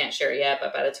LA, we can't share it yet,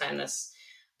 but by the time this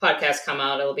podcast come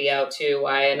out, it'll be out too.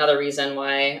 Why, another reason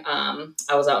why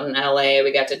I was out in LA,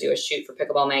 we got to do a shoot for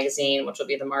Pickleball magazine, which will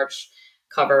be the March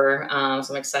cover.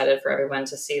 So I'm excited for everyone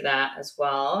to see that as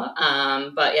well.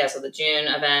 But yeah, so the June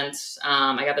event,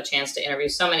 I got the chance to interview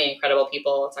so many incredible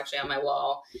people. It's actually on my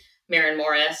wall. Marin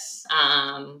Morris,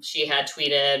 she had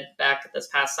tweeted back this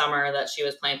past summer that she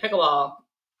was playing pickleball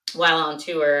while on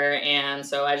tour. And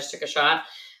so I just took a shot.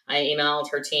 I emailed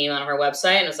her team on her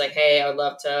website and was like, hey, I would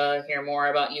love to hear more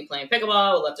about you playing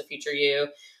pickleball. I would love to feature you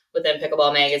within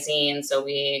Pickleball magazine. So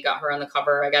we got her on the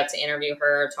cover. I got to interview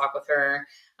her, talk with her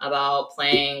about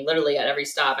playing literally at every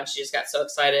stop. And she just got so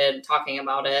excited talking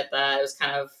about it that it was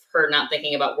kind of her not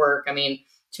thinking about work. I mean,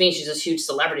 to me, she's this huge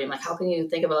celebrity. I'm like, how can you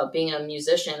think about being a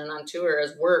musician and on tour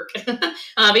as work? But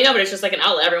it's just like an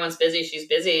outlet. Everyone's busy. She's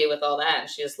busy with all that. And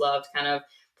she just loved kind of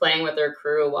playing with her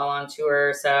crew while on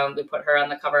tour. So we put her on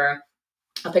the cover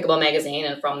of Pickleball magazine.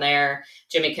 And from there,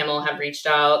 Jimmy Kimmel had reached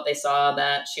out. They saw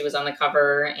that she was on the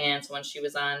cover. And so when she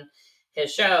was on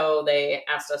his show, they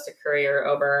asked us to courier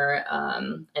over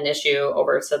an issue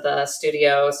over to the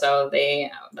studio. So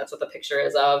that's what the picture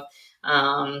is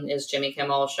Jimmy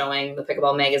Kimmel showing the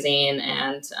Pickleball magazine,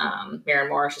 and Maren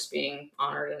Morris just being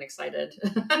honored and excited,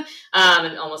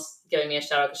 and almost giving me a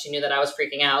shout out because she knew that I was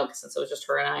freaking out since it was just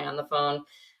her and I on the phone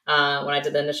when I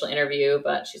did the initial interview.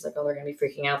 But she's like, "Oh, they're going to be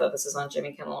freaking out that this is on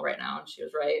Jimmy Kimmel right now," and she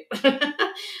was right.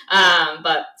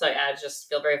 But so yeah, I just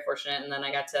feel very fortunate, and then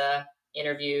I got to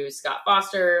interview Scott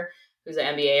Foster, who's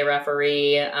an NBA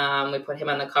referee. We put him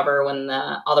on the cover when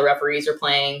all the referees were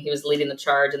playing. He was leading the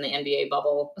charge in the NBA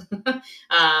bubble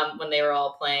when they were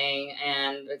all playing.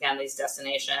 And again, these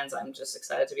destinations, I'm just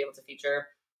excited to be able to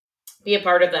be a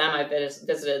part of them. I've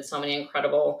visited so many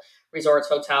incredible resorts,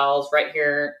 hotels. Right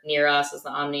here near us is the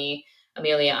Omni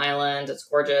Amelia Island. It's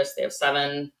gorgeous. They have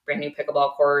 7 brand new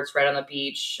pickleball courts right on the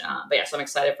beach. But yeah, so I'm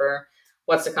excited for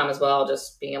what's to come as well.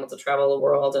 Just being able to travel the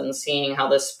world and seeing how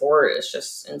this sport is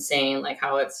just insane. Like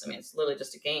how it's literally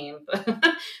just a game,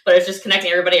 but it's just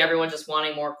connecting everybody. Everyone's just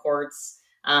wanting more courts.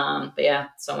 But yeah,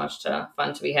 so much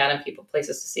fun to be had and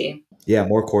places to see. Yeah,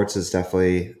 more courts is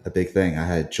definitely a big thing. I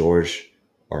had Jorge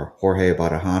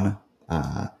Barajan.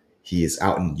 He is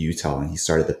out in Utah and he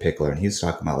started the Pickler, and he was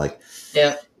talking about like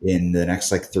Yeah. in the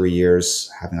next like 3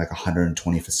 years having like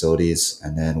 120 facilities.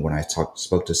 And then when I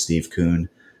spoke to Steve Kuhn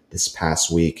this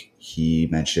past week, he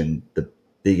mentioned the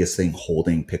biggest thing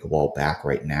holding pickleball back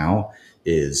right now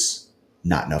is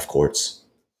not enough courts.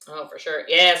 Oh, for sure.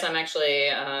 Yes, I'm actually.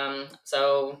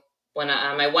 So when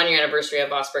my 1 year anniversary of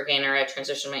Vosper Gainor, I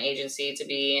transitioned my agency to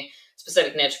be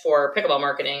specific niche for pickleball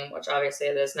marketing, which obviously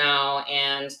it is now.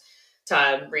 And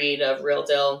Todd Reed of Real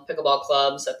Deal Pickleball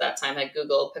Clubs at that time had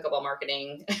Googled pickleball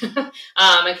marketing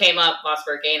and came up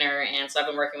Vosper Gainor. And so I've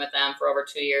been working with them for over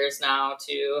 2 years now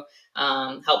to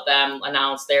help them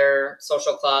announce their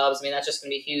social clubs. That's just going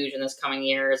to be huge in this coming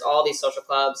years. All these social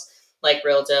clubs like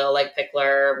Real Deal, like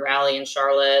Pickler, Rally in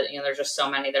Charlotte. There's just so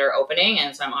many that are opening.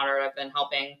 And so I'm honored. I've been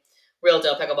helping Real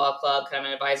Deal Pickleball Club, kind of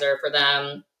an advisor for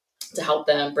them to help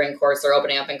them bring courts. They're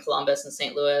opening up in Columbus and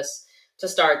St. Louis to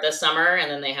start this summer.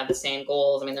 And then they have the same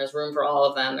goals. There's room for all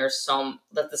of them. There's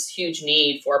this huge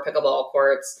need for pickleball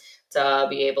courts to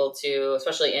be able to,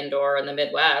 especially indoor in the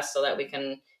Midwest, so that you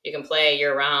can play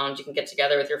year round. You can get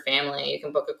together with your family. You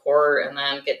can book a court and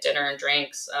then get dinner and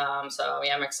drinks. So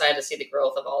yeah, I'm excited to see the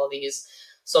growth of all of these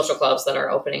social clubs that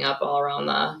are opening up all around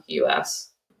the U.S.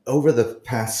 Over the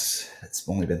past, it's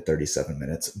only been 37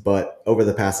 minutes, but over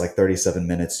the past like 37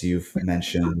 minutes, you've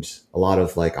mentioned a lot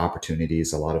of like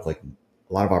opportunities, a lot of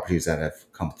opportunities that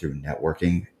have come through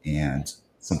networking. And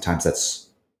sometimes that's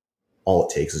all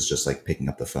it takes is just like picking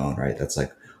up the phone, right? That's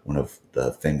like one of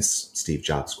the famous Steve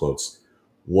Jobs quotes.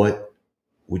 What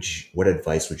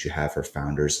advice would you have for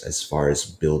founders as far as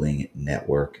building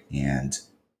network and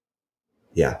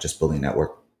just building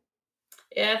network?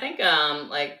 Yeah, I think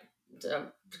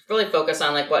to really focus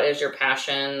on like what is your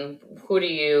passion, who do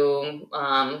you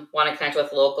want to connect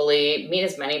with locally, meet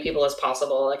as many people as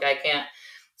possible. Like I can't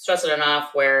stress it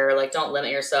enough where like don't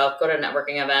limit yourself, go to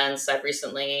networking events. I've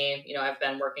recently, I've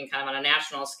been working kind of on a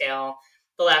national scale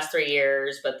the last 3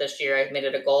 years, but this year I've made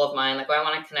it a goal of mine. Like, I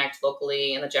want to connect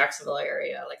locally in the Jacksonville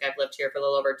area. Like I've lived here for a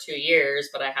little over 2 years,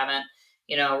 but I haven't,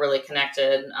 really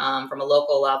connected from a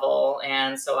local level.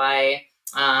 And so I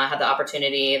had the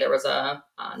opportunity. There was a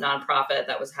nonprofit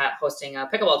that was hosting a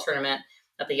pickleball tournament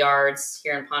at the Yards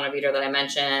here in Ponte Vedra that I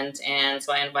mentioned. And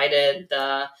so I invited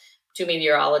the 2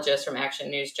 meteorologists from Action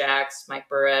News Jax, Mike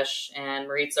Burish and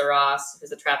Maritza Ross,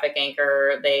 who's a traffic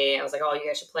anchor. I was like, oh, you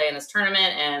guys should play in this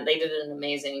tournament. And they did an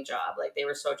amazing job. Like they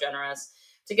were so generous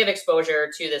to give exposure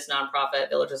to this nonprofit,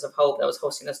 Villages of Hope, that was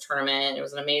hosting this tournament. It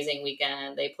was an amazing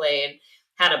weekend. They played,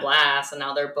 had a blast, and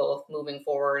now they're both moving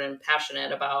forward and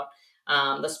passionate about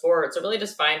the sport. So really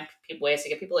just find ways to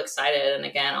get people excited. And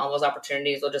again, all those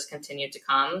opportunities will just continue to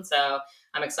come. So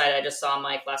I'm excited. I just saw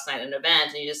Mike last night at an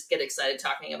event, and you just get excited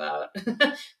talking about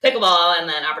pickleball and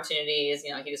then opportunities.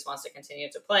 He just wants to continue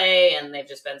to play, and they've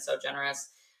just been so generous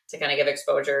to kind of give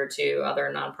exposure to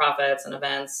other nonprofits and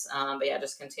events. But yeah,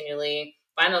 just continually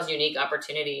find those unique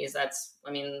opportunities. It's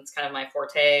kind of my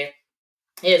forte,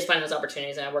 is finding those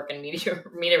opportunities. And I work in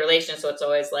media relations. So it's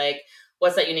always like,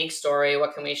 what's that unique story?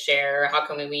 What can we share? How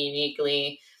can we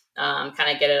uniquely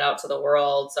kind of get it out to the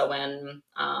world? So when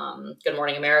Good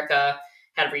Morning America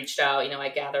had reached out. I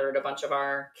gathered a bunch of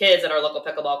our kids at our local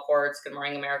pickleball courts. Good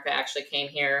Morning America actually came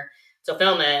here to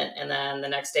film it. And then the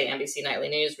next day, NBC Nightly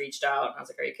News reached out. I was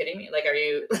like, are you kidding me? Like, are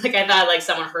you, like, I thought like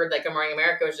someone heard that Good Morning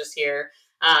America was just here.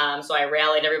 So I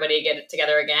rallied everybody to get it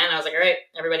together again. I was like, all right,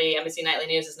 everybody, NBC Nightly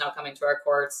News is now coming to our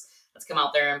courts. Let's come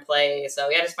out there and play. So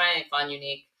yeah, just finding fun,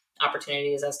 unique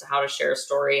opportunities as to how to share a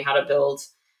story, how to build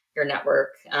your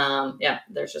network.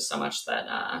 There's just so much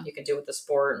that you can do with the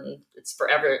sport, and it's for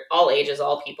all ages,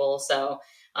 all people. So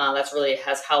that's really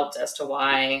has helped as to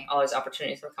why all these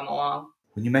opportunities have come along.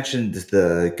 When you mentioned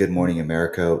the Good Morning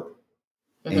America,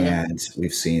 Mm-hmm. and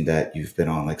we've seen that you've been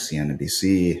on like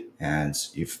CNBC and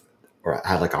you've or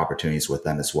had like opportunities with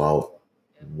them as well.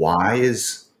 Why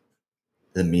is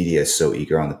the media so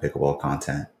eager on the pickleball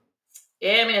content?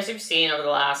 Yeah, I mean, as you've seen over the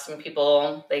last,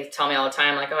 people, they tell me all the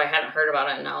time, like, oh, I hadn't heard about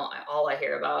it. And now all I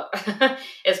hear about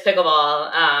is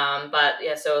pickleball. But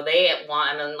yeah, so they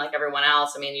want, like everyone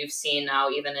else, you've seen now,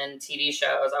 even in TV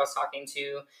shows, I was talking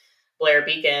to Blair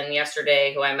Beacon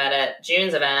yesterday, who I met at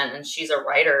June's event, and she's a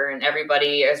writer, and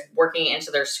everybody is working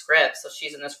into their script. So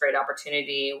she's in this great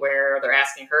opportunity where they're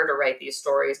asking her to write these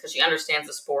stories because she understands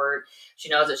the sport. She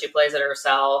knows that she plays it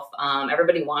herself.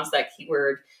 Everybody wants that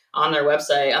keyword on their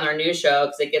website, on their news show,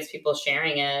 because it gets people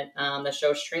sharing it. The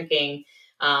show's shrinking.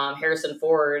 Harrison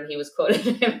Ford, he was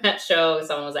quoted in that show.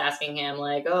 Someone was asking him,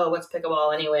 like, oh, what's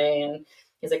pickleball anyway? And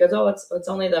he's like, oh, it's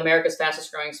only the America's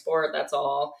fastest growing sport. That's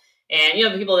all. And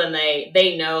people then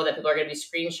they know that people are going to be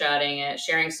screenshotting it,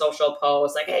 sharing social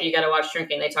posts like, hey, you got to watch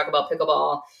Shrinking. They talk about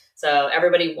pickleball. So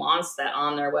everybody wants that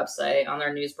on their website, on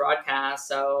their news broadcast.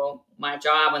 So my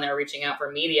job when they're reaching out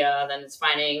for media, then it's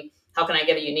finding how can I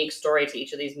give a unique story to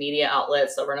each of these media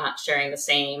outlets so we're not sharing the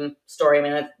same story.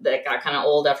 That got kind of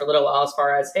old after a little while as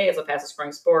far as, hey, it's the fastest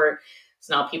growing sport.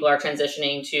 So now people are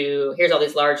transitioning to, here's all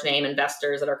these large name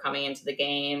investors that are coming into the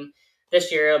game. This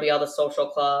year it'll be all the social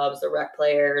clubs, the rec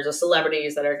players, the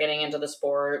celebrities that are getting into the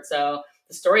sport. So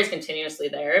the story is continuously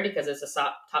there because it's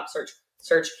a top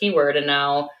search keyword. And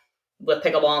now with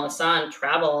pickleball in the sun,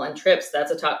 travel and trips, that's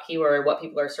a top keyword, what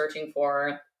people are searching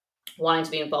for, wanting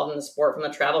to be involved in the sport from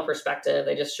a travel perspective.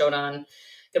 They just showed on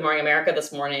Good Morning America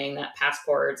this morning that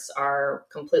passports are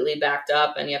completely backed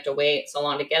up and you have to wait so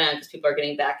long to get in because people are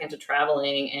getting back into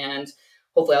traveling, and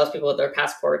hopefully all those people with their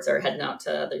passports are heading out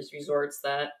to these resorts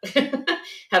that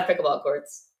have pickleball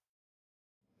courts.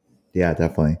 Yeah,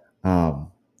 definitely.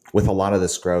 With a lot of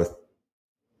this growth,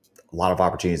 a lot of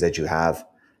opportunities that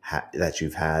that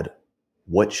you've had,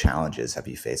 what challenges have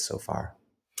you faced so far?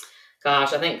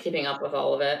 Gosh, I think keeping up with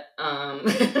all of it.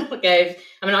 Like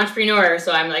I'm an entrepreneur,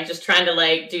 so I'm like just trying to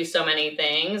like do so many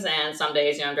things, and some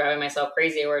days, I'm driving myself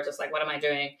crazy, where it's just like, what am I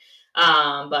doing?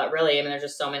 But really, there's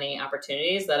just so many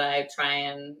opportunities that I try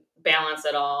and balance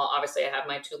it all. Obviously, I have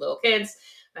my two little kids,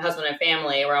 my husband and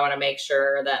family, where I want to make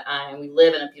sure that we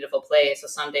live in a beautiful place. So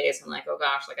some days I'm like, oh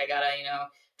gosh, like I gotta,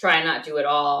 try and not do it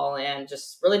all and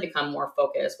just really become more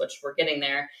focused, which we're getting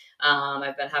there.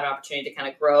 I've been having an opportunity to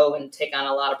kind of grow and take on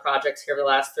a lot of projects here over the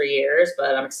last 3 years,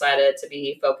 but I'm excited to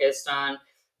be focused on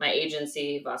my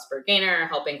agency, Gainor,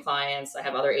 helping clients. I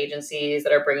have other agencies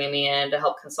that are bringing me in to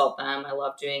help consult them. I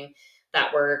love doing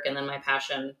that work. And then my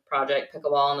passion project,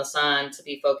 Pickleball in the Sun, to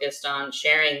be focused on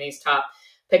sharing these top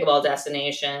pickleball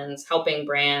destinations, helping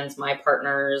brands, my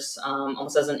partners,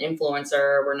 almost as an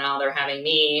influencer, where now they're having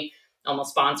me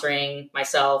almost sponsoring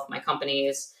myself, my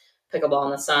companies, Pickleball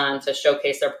in the Sun, to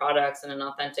showcase their products in an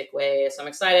authentic way. So I'm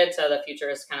excited to the future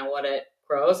is kind of what it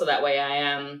grows. So that way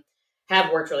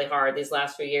have worked really hard these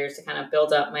last few years to kind of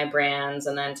build up my brands,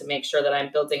 and then to make sure that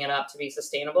I'm building it up to be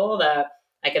sustainable, that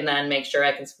I can then make sure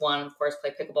I can, one, of course,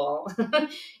 play pickleball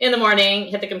in the morning,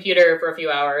 hit the computer for a few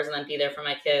hours, and then be there for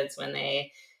my kids when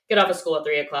they get off of school at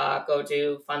 3 o'clock, go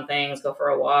do fun things, go for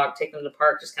a walk, take them to the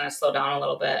park, just kind of slow down a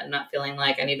little bit and not feeling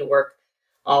like I need to work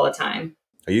all the time.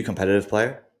 Are you a competitive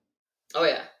player? Oh,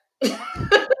 yeah. For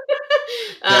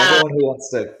uh, everyone who wants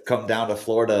to come down to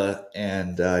Florida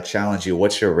and challenge you,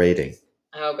 what's your rating?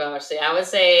 oh, gosh. See, I would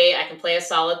say I can play a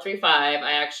solid 3-5.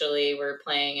 I actually were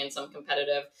playing in some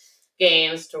competitive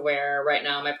games to where right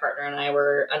now my partner and I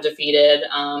were undefeated.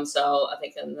 So I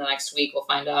think in the next week we'll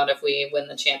find out if we win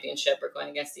the championship or going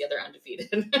against the other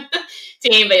undefeated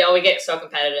team. But we get so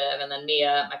competitive. And then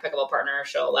Mia, my pickleball partner,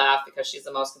 she'll laugh because she's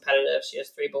the most competitive. She has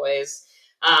 3 boys.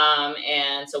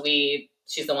 And so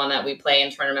she's the one that we play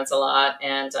in tournaments a lot.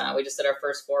 And we just did our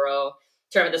first 4-0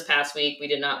 tournament this past week. We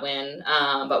did not win,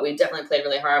 but we definitely played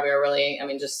really hard. We were really,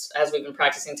 just as we've been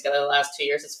practicing together the last 2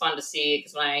 years, it's fun to see,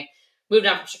 because when I moved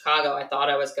down from Chicago, I thought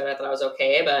I was good. I thought I was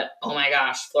okay, but oh my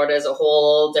gosh, Florida is a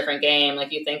whole different game.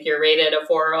 Like you think you're rated a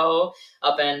 4.0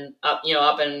 up in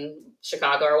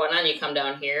Chicago or whatnot, and you come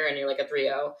down here and you're like a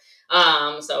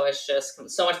 3.0. So it's just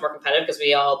so much more competitive because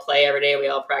we all play every day, we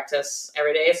all practice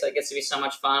every day, so it gets to be so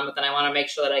much fun. But then I want to make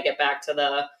sure that I get back to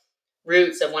the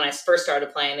roots of when I first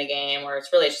started playing the game, where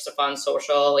it's really just a fun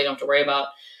social. You don't have to worry about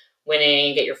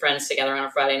winning, get your friends together on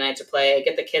a Friday night to play,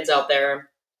 get the kids out there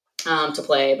to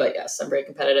play. But yes, I'm very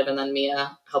competitive, and then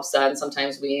Mia helps that. And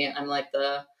sometimes I'm like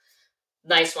the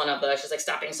nice one of the. She's like,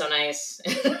 stop being so nice.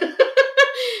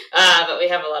 But we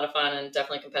have a lot of fun and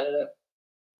definitely competitive.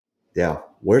 Yeah.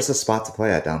 Where's the spot to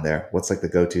play at down there? What's like the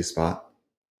go-to spot?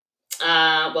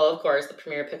 Well, of course, the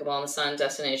premier pickleball in the sun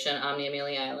destination, Omni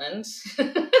Amelia Island.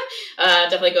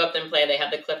 Definitely go up there and play. They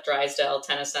have the Cliff Drysdale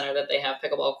Tennis Center that they have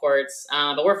pickleball courts.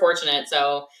 But we're fortunate.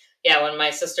 So, yeah, when my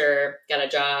sister got a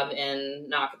job in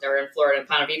Florida, in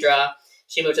Ponte Vedra,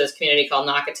 she moved to this community called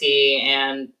Nocatee.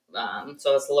 And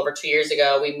so it's a little over 2 years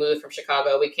ago. We moved from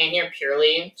Chicago. We came here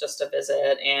purely just to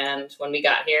visit. And when we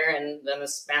got here and then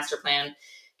this master plan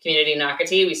community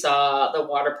Nocatee, we saw the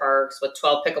water parks with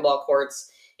 12 pickleball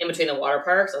courts in between the water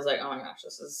parks. I was like, oh my gosh,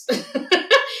 this is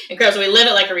incredible. So we live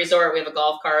at like a resort. We have a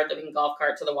golf cart that we can golf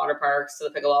cart to the water parks, to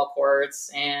the pickleball courts.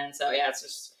 And so, yeah, it's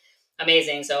just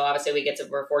amazing. So obviously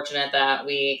we're fortunate that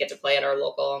we get to play at our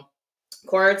local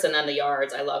courts, and then the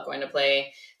yards. I love going to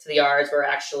play to the yards. We're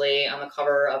actually on the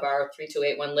cover of our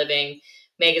 3281 Living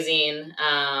magazine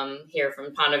here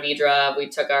from Ponte Vedra. We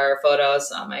took our photos.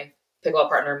 My pickleball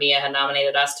partner Mia had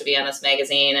nominated us to be on this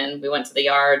magazine, and we went to the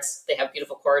yards. They have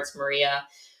beautiful courts. Maria,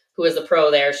 who is the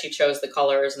pro there, she chose the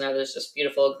colors, and there's just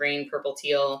beautiful green, purple,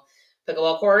 teal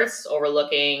pickleball courts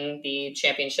overlooking the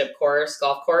championship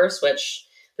golf course, which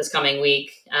this coming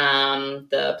week,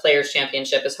 the Players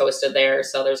Championship is hosted there.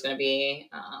 So there's going to be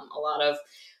a lot of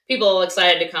people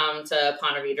excited to come to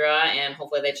Ponte Vedra, and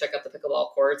hopefully they check out the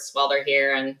pickleball courts while they're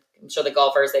here. And I'm sure the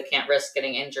golfers, they can't risk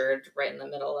getting injured right in the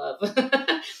middle of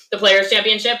the Players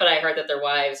Championship, but I heard that their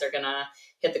wives are going to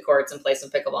hit the courts and play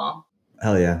some pickleball.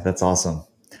 Hell yeah, that's awesome.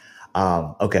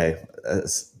 Okay,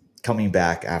 coming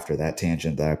back after that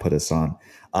tangent that I put us on,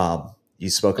 you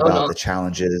spoke Oh, about no. the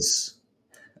challenges.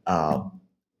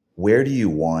 Where do you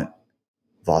want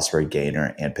Vosbury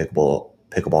Gainor and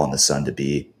pickleball in the sun to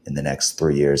be in the next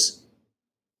 3 years?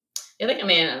 I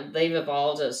mean, they've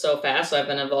evolved so fast. So I've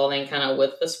been evolving kind of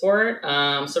with the sport.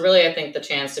 So really, I think the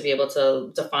chance to be able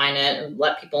to define it and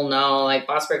let people know, like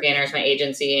Vosbury Gainor is my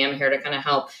agency. I'm here to kind of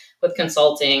help with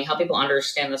consulting, help people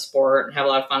understand the sport and have a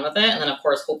lot of fun with it. And then, of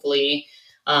course, hopefully,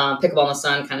 Pickleball in the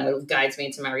Sun kind of guides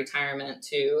me to my retirement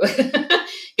to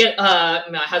get my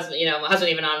husband, my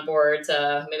husband even on board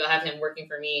to maybe I'll have him working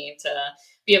for me to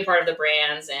be a part of the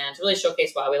brands and to really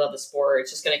showcase why we love the sport.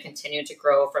 It's just going to continue to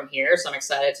grow from here. So I'm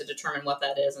excited to determine what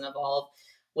that is and evolve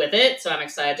with it. So I'm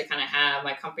excited to kind of have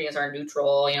my company as our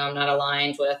neutral. I'm not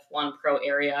aligned with one pro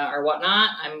area or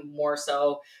whatnot. I'm more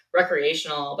so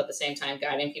recreational, but at the same time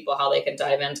guiding people how they can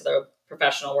dive into the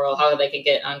professional world, how they can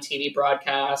get on TV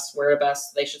broadcasts, where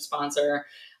best they should sponsor.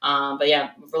 But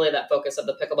yeah, really that focus of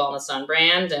the Pickleball in the Sun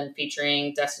brand and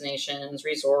featuring destinations,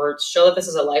 resorts, show that this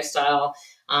is a lifestyle.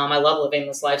 I love living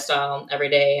this lifestyle every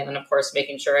day. And then, of course,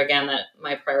 making sure, again, that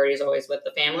my priority is always with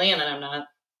the family and that I'm not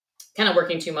kind of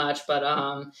working too much, but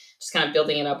just kind of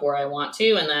building it up where I want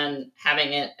to and then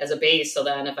having it as a base. So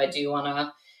then if I do want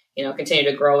to, continue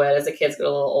to grow it as the kids get a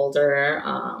little older,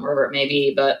 wherever it may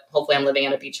be, but hopefully I'm living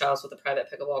at a beach house with a private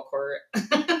pickleball court,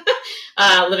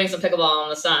 living some pickleball in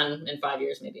the sun in 5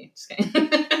 years, maybe. Just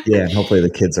kidding. Yeah, and hopefully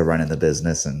the kids are running the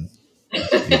business and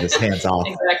you just hands off.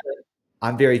 Exactly.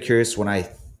 I'm very curious when I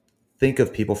think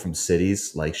of people from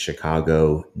cities like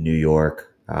Chicago, New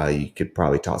York. You could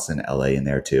probably toss in LA in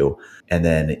there too. And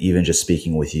then even just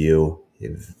speaking with you,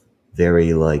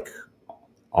 very like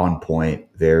on point,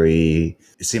 you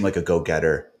seem like a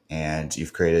go-getter and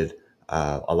you've created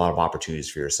a lot of opportunities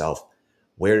for yourself.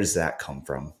 Where does that come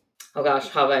from? Oh gosh,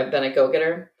 how have I been a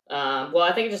go-getter? Well,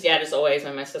 I think just always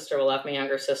when my sister left, my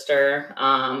younger sister,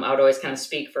 I would always kind of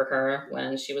speak for her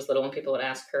when she was little and people would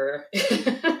ask her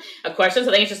a question. So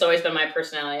I think it's just always been my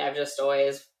personality. I've just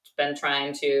always been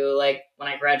trying to, like when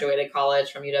I graduated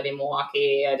college from UW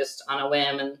Milwaukee, I just on a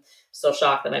whim, and still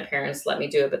shocked that my parents let me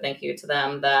do it, but thank you to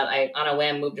them, that I on a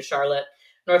whim moved to Charlotte,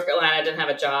 North Carolina. I didn't have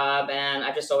a job, and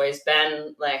I've just always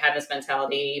been like had this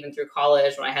mentality even through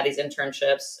college when I had these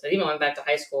internships. I even went back to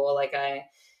high school. Like I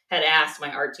had asked my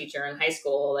art teacher in high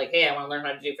school, like, hey, I want to learn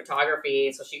how to do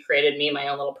photography. So she created me my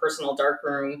own little personal dark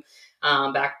room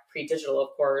back pre-digital, of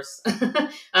course,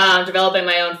 developing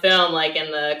my own film, like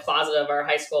in the closet of our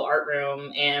high school art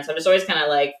room. And so I just always kind of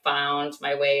like found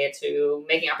my way to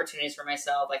making opportunities for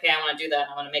myself. Like, hey, I want to do that.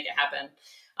 I want to make it happen.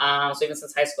 So even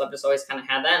since high school, I've just always kind of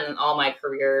had that. And all my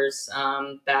careers,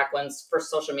 back when first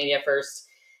social media first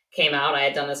came out, I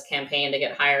had done this campaign to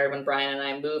get hired when Brian and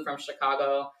I moved from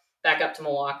Chicago back up to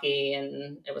Milwaukee,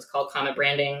 and it was called Comet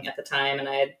Branding at the time. And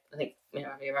I think, you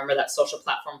remember that social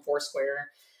platform Foursquare.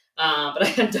 But I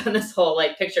had done this whole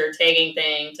like picture tagging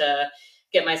thing to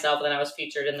get myself. And then I was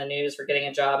featured in the news for getting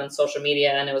a job in social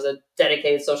media, and it was a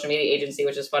dedicated social media agency,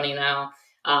 which is funny now.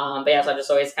 But yeah, so I've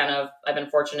just always I've been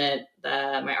fortunate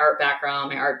that my art background,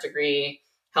 my art degree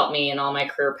helped me in all my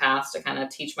career paths to kind of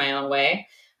teach my own way.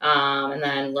 And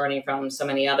then learning from so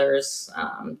many others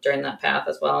during that path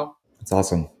as well. That's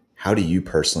awesome. How do you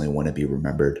personally want to be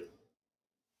remembered?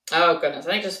 Oh goodness,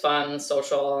 I think just fun,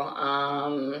 social.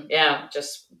 Yeah,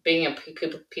 just being a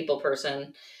people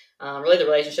person. Really, the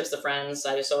relationships, the friends.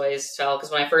 I just always tell,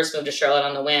 because when I first moved to Charlotte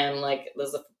on the whim, like it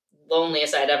was the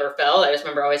loneliest I'd ever felt. I just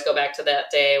remember I always go back to that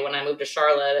day when I moved to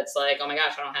Charlotte. It's like, oh my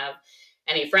gosh, I don't have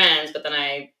any friends. But then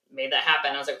I made that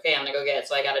happen. I was like, okay, I'm gonna go get it.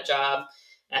 So I got a job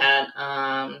at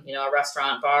a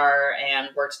restaurant bar and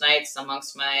worked nights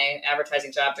amongst my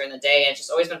advertising job during the day. And it's just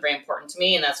always been very important to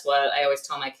me, and that's what I always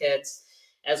tell my kids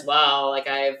as well. Like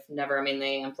I'm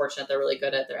fortunate they're really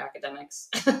good at their academics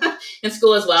in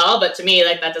school as well. But to me,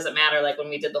 like that doesn't matter. Like when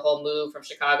we did the whole move from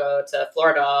Chicago to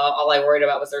Florida, all I worried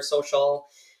about was their social,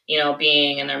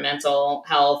 being and their mental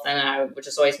health. And I would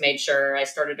just always made sure I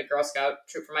started a Girl Scout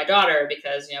troop for my daughter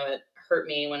because, it hurt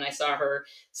me when I saw her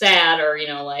sad or,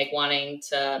 like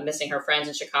missing her friends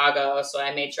in Chicago. So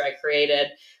I made sure I created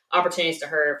opportunities for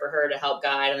her to help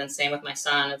guide. And then same with my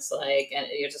son. It's like, and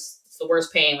it's the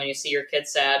worst pain when you see your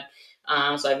kids sad.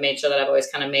 So I've made sure that I've always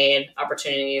kind of made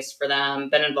opportunities for them,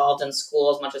 been involved in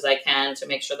school as much as I can to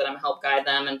make sure that I'm help guide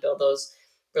them and build those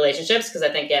relationships. Because I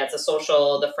think, it's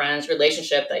the friends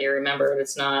relationship that you remembered.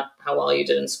 It's not how well you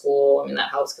did in school. I mean,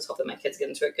 that helps because hopefully my kids get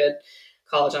into a good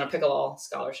college on a pickleball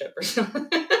scholarship or something.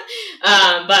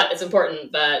 But it's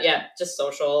important. But yeah, just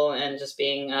social and just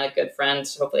being a good friend,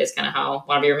 hopefully is kind of how I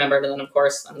want to be remembered. And then of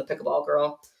course I'm the pickleball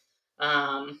girl.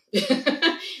 Um,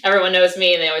 Everyone knows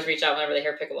me, and they always reach out whenever they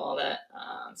hear pickleball.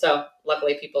 So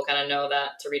luckily people kind of know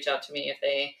that to reach out to me if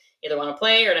they either want to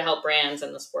play or to help brands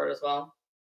in the sport as well.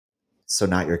 So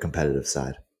not your competitive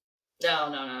side.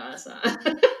 No, that's not.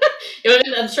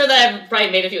 I'm sure that I've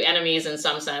probably made a few enemies in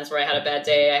some sense where I had a bad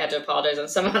day. I had to apologize on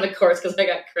someone on the course because I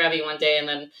got crabby one day, and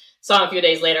then saw him a few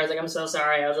days later. I was like, I'm so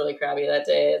sorry. I was really crabby that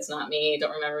day. It's not me.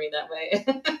 Don't remember me that way.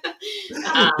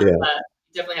 Yeah. But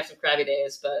definitely have some crabby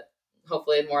days, but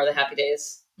hopefully more of the happy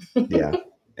days. Yeah.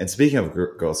 And speaking of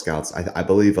Girl Scouts, I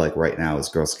believe like right now is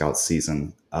Girl Scouts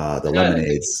season. The Good.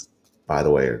 lemonades, by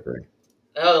the way, are great.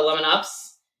 Oh, the lemon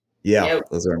ups. Yeah, Yeah,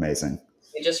 those are amazing.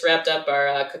 we just wrapped up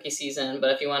our cookie season,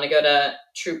 but if you want to go to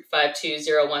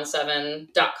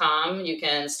troop52017.com, you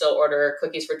can still order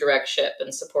cookies for direct ship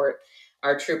and support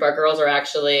our troop. Our girls are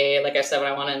actually, like I said,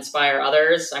 when I want to inspire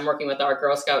others, I'm working with our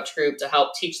Girl Scout troop to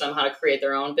help teach them how to create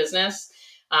their own business.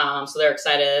 So they're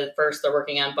excited. First, they're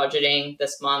working on budgeting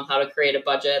this month, how to create a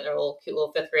budget. They're cute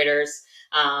little fifth graders.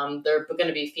 They're going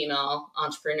to be female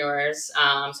entrepreneurs.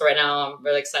 So right now, I'm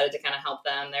really excited to kind of help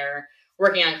them. They're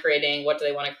working on creating what do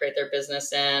they want to create their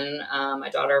business in. My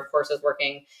daughter, of course, is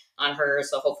working on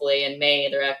hers. So hopefully in May,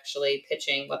 they're actually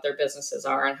pitching what their businesses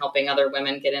are and helping other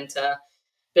women get into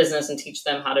business and teach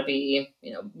them how to be,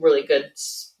 really good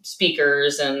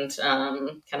speakers and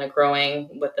kind of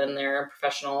growing within their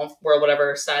professional world,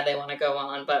 whatever side they want to go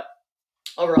on. But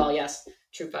overall, yes,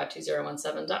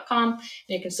 troop52017.com. And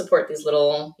you can support these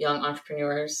little young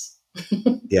entrepreneurs.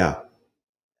 Yeah.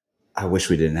 I wish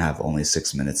we didn't have only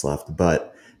 6 minutes left,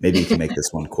 but maybe you can make this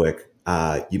one quick.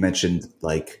 You mentioned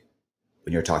like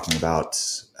when you're talking about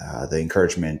the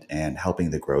encouragement and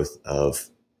helping the growth of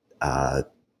uh,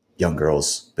 young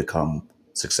girls become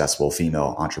successful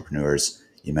female entrepreneurs.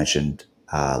 You mentioned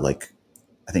like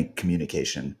I think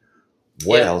communication.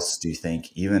 What Yeah. else do you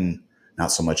think, even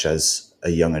not so much as a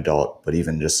young adult, but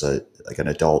even just like an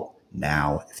adult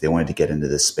now, if they wanted to get into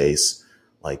this space,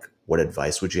 like what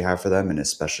advice would you have for them? And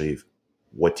especially,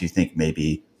 what do you think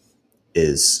maybe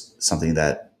is something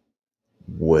that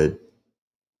would,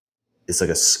 it's like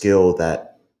a skill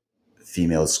that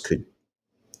females could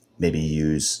maybe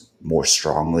use more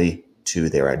strongly to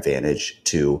their advantage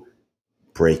to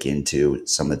break into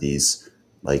some of these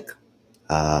like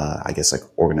I guess like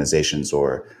organizations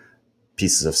or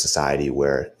pieces of society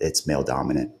where it's male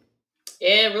dominant?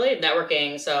 Yeah, really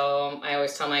networking. So I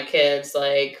always tell my kids,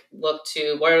 like, look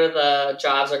to what are the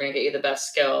jobs that are going to get you the best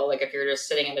skill. Like, if you're just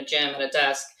sitting at a gym at a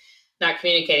desk, not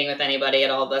communicating with anybody at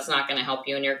all, that's not going to help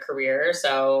you in your career.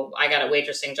 So I got a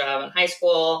waitressing job in high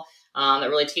school that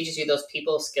really teaches you those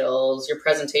people skills, your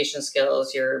presentation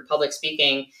skills, your public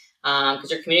speaking, because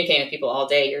you're communicating with people all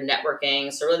day, you're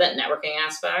networking. So really, that networking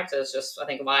aspect is just, I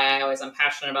think, why I always am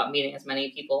passionate about meeting as many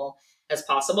people as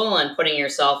possible and putting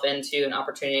yourself into an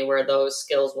opportunity where those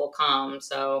skills will come.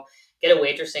 So get a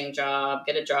waitressing job,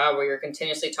 get a job where you're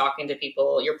continuously talking to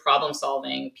people, you're problem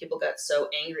solving. People got so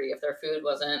angry if their food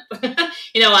wasn't,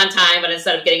 on time, but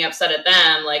instead of getting upset at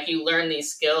them, like you learn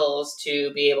these skills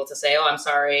to be able to say, oh, I'm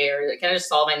sorry, or kind of just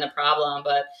solving the problem,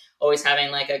 but always having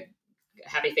like a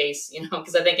happy face,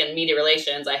 because I think in media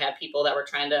relations, I had people that were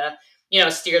trying to,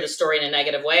 steer the story in a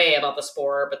negative way about the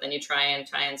sport, but then you try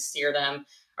and steer them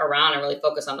around and really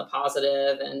focus on the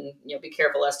positive and, be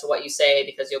careful as to what you say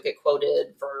because you'll get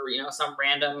quoted for, some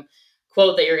random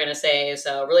quote that you're going to say.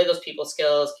 So really those people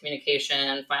skills,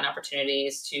 communication, find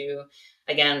opportunities to,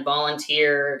 again,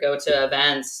 volunteer, go to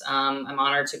events. I'm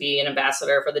honored to be an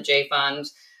ambassador for the J Fund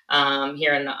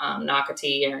here in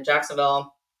Nocatee, here in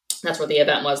Jacksonville. That's where the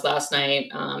event was last night.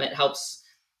 It helps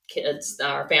kids,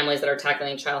 our families that are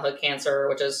tackling childhood cancer,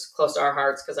 which is close to our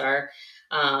hearts because our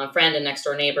friend and next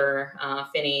door neighbor,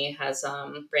 Finney, has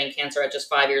brain cancer at just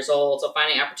 5 years old. So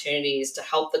finding opportunities to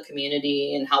help the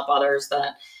community and help others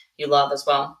that you love as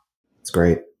well. It's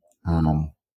great. Are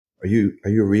you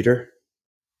a reader?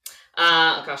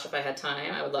 Gosh, if I had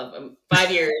time, I would love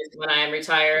 5 years when I am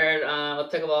retired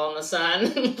with pickleball in the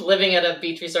sun, living at a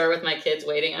beach resort with my kids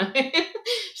waiting on me.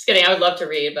 Just kidding. I would love to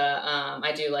read, but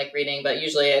I do like reading. But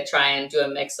usually I try and do a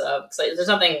mix of. Because there's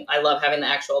something I love having the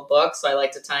actual book, so I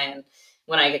like to tie in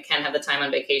when I can have the time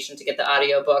on vacation to get the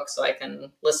audio book, so I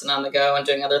can listen on the go and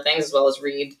doing other things as well as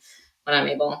read when I'm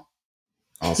able.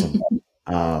 Awesome.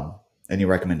 Any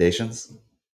recommendations?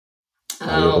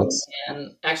 Oh, Audiobooks?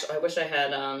 and actually, I wish I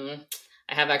had.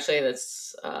 I have actually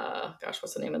this. Gosh,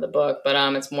 what's the name of the book? But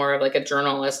it's more of like a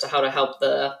journal as to how to help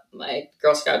my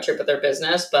Girl Scout troop with their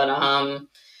business. But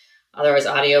otherwise,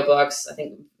 audiobooks. I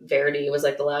think Verity was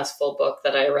like the last full book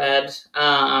that I read,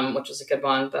 which was a good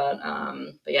one. But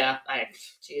yeah,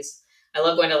 geez, I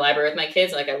love going to the library with my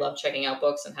kids. Like I love checking out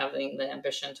books and having the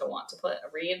ambition to want to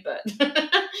read. But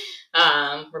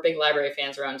we're big library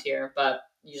fans around here. But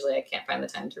usually, I can't find the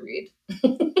time to read.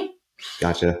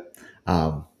 Gotcha.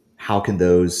 How can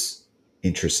those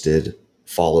interested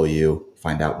follow you,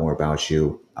 find out more about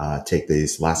you? Take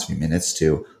these last few minutes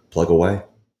to plug away.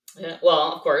 Yeah,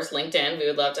 well, of course, LinkedIn. We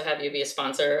would love to have you be a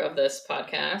sponsor of this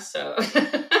podcast. So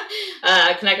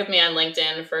connect with me on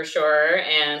LinkedIn for sure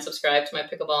and subscribe to my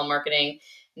pickleball marketing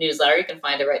newsletter. You can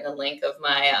find it right in the link of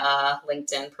my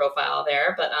LinkedIn profile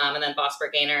there. And then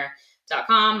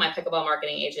bossforgainer.com, my pickleball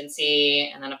marketing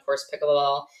agency. And then, of course,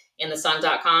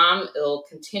 pickleballinthesun.com. It'll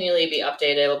continually be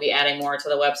updated. We'll be adding more to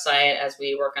the website as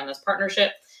we work on this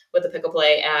partnership with the Pickle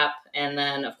Play app. And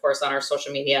then, of course, on our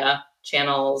social media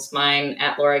channels, mine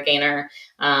at Laura Gainor,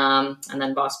 and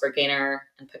then Bossberg Gainor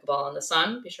and Pickleball in the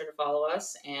Sun. Be sure to follow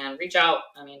us and reach out.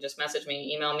 I mean, just message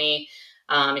me, email me.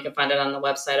 You can find it on the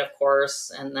website, of course.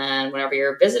 And then whenever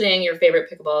you're visiting your favorite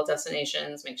pickleball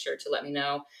destinations, make sure to let me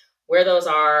know where those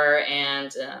are.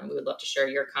 And we would love to share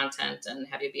your content and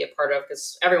have you be a part of,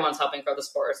 because everyone's helping grow the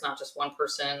sport. It's not just one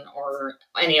person or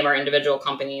any of our individual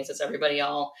companies. It's everybody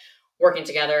all working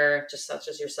together, just such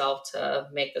as yourself, to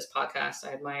make this podcast.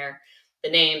 I admire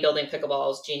the name Building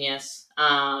Pickleball is genius,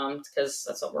 because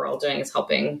that's what we're all doing, is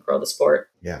helping grow the sport.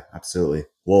 Yeah, absolutely.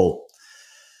 Well,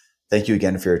 thank you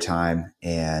again for your time,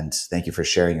 and thank you for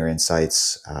sharing your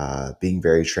insights, being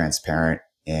very transparent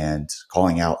and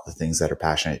calling out the things that are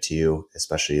passionate to you,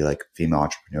 especially like female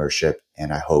entrepreneurship.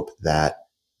 And I hope that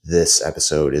this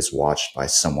episode is watched by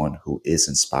someone who is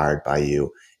inspired by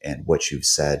you and what you've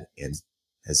said and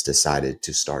has decided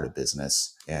to start a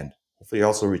business. And hopefully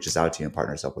also reaches out to you and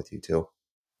partners up with you too.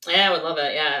 Yeah, I would love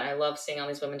it. Yeah, I love seeing all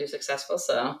these women do successful.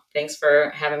 So thanks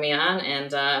for having me on.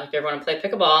 And if you ever want to play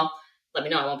pickleball, let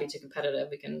me know. I won't be too competitive.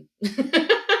 We can.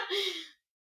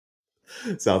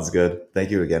 Sounds good. Thank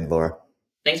you again, Laura.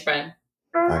 Thanks, Brian.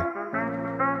 Bye.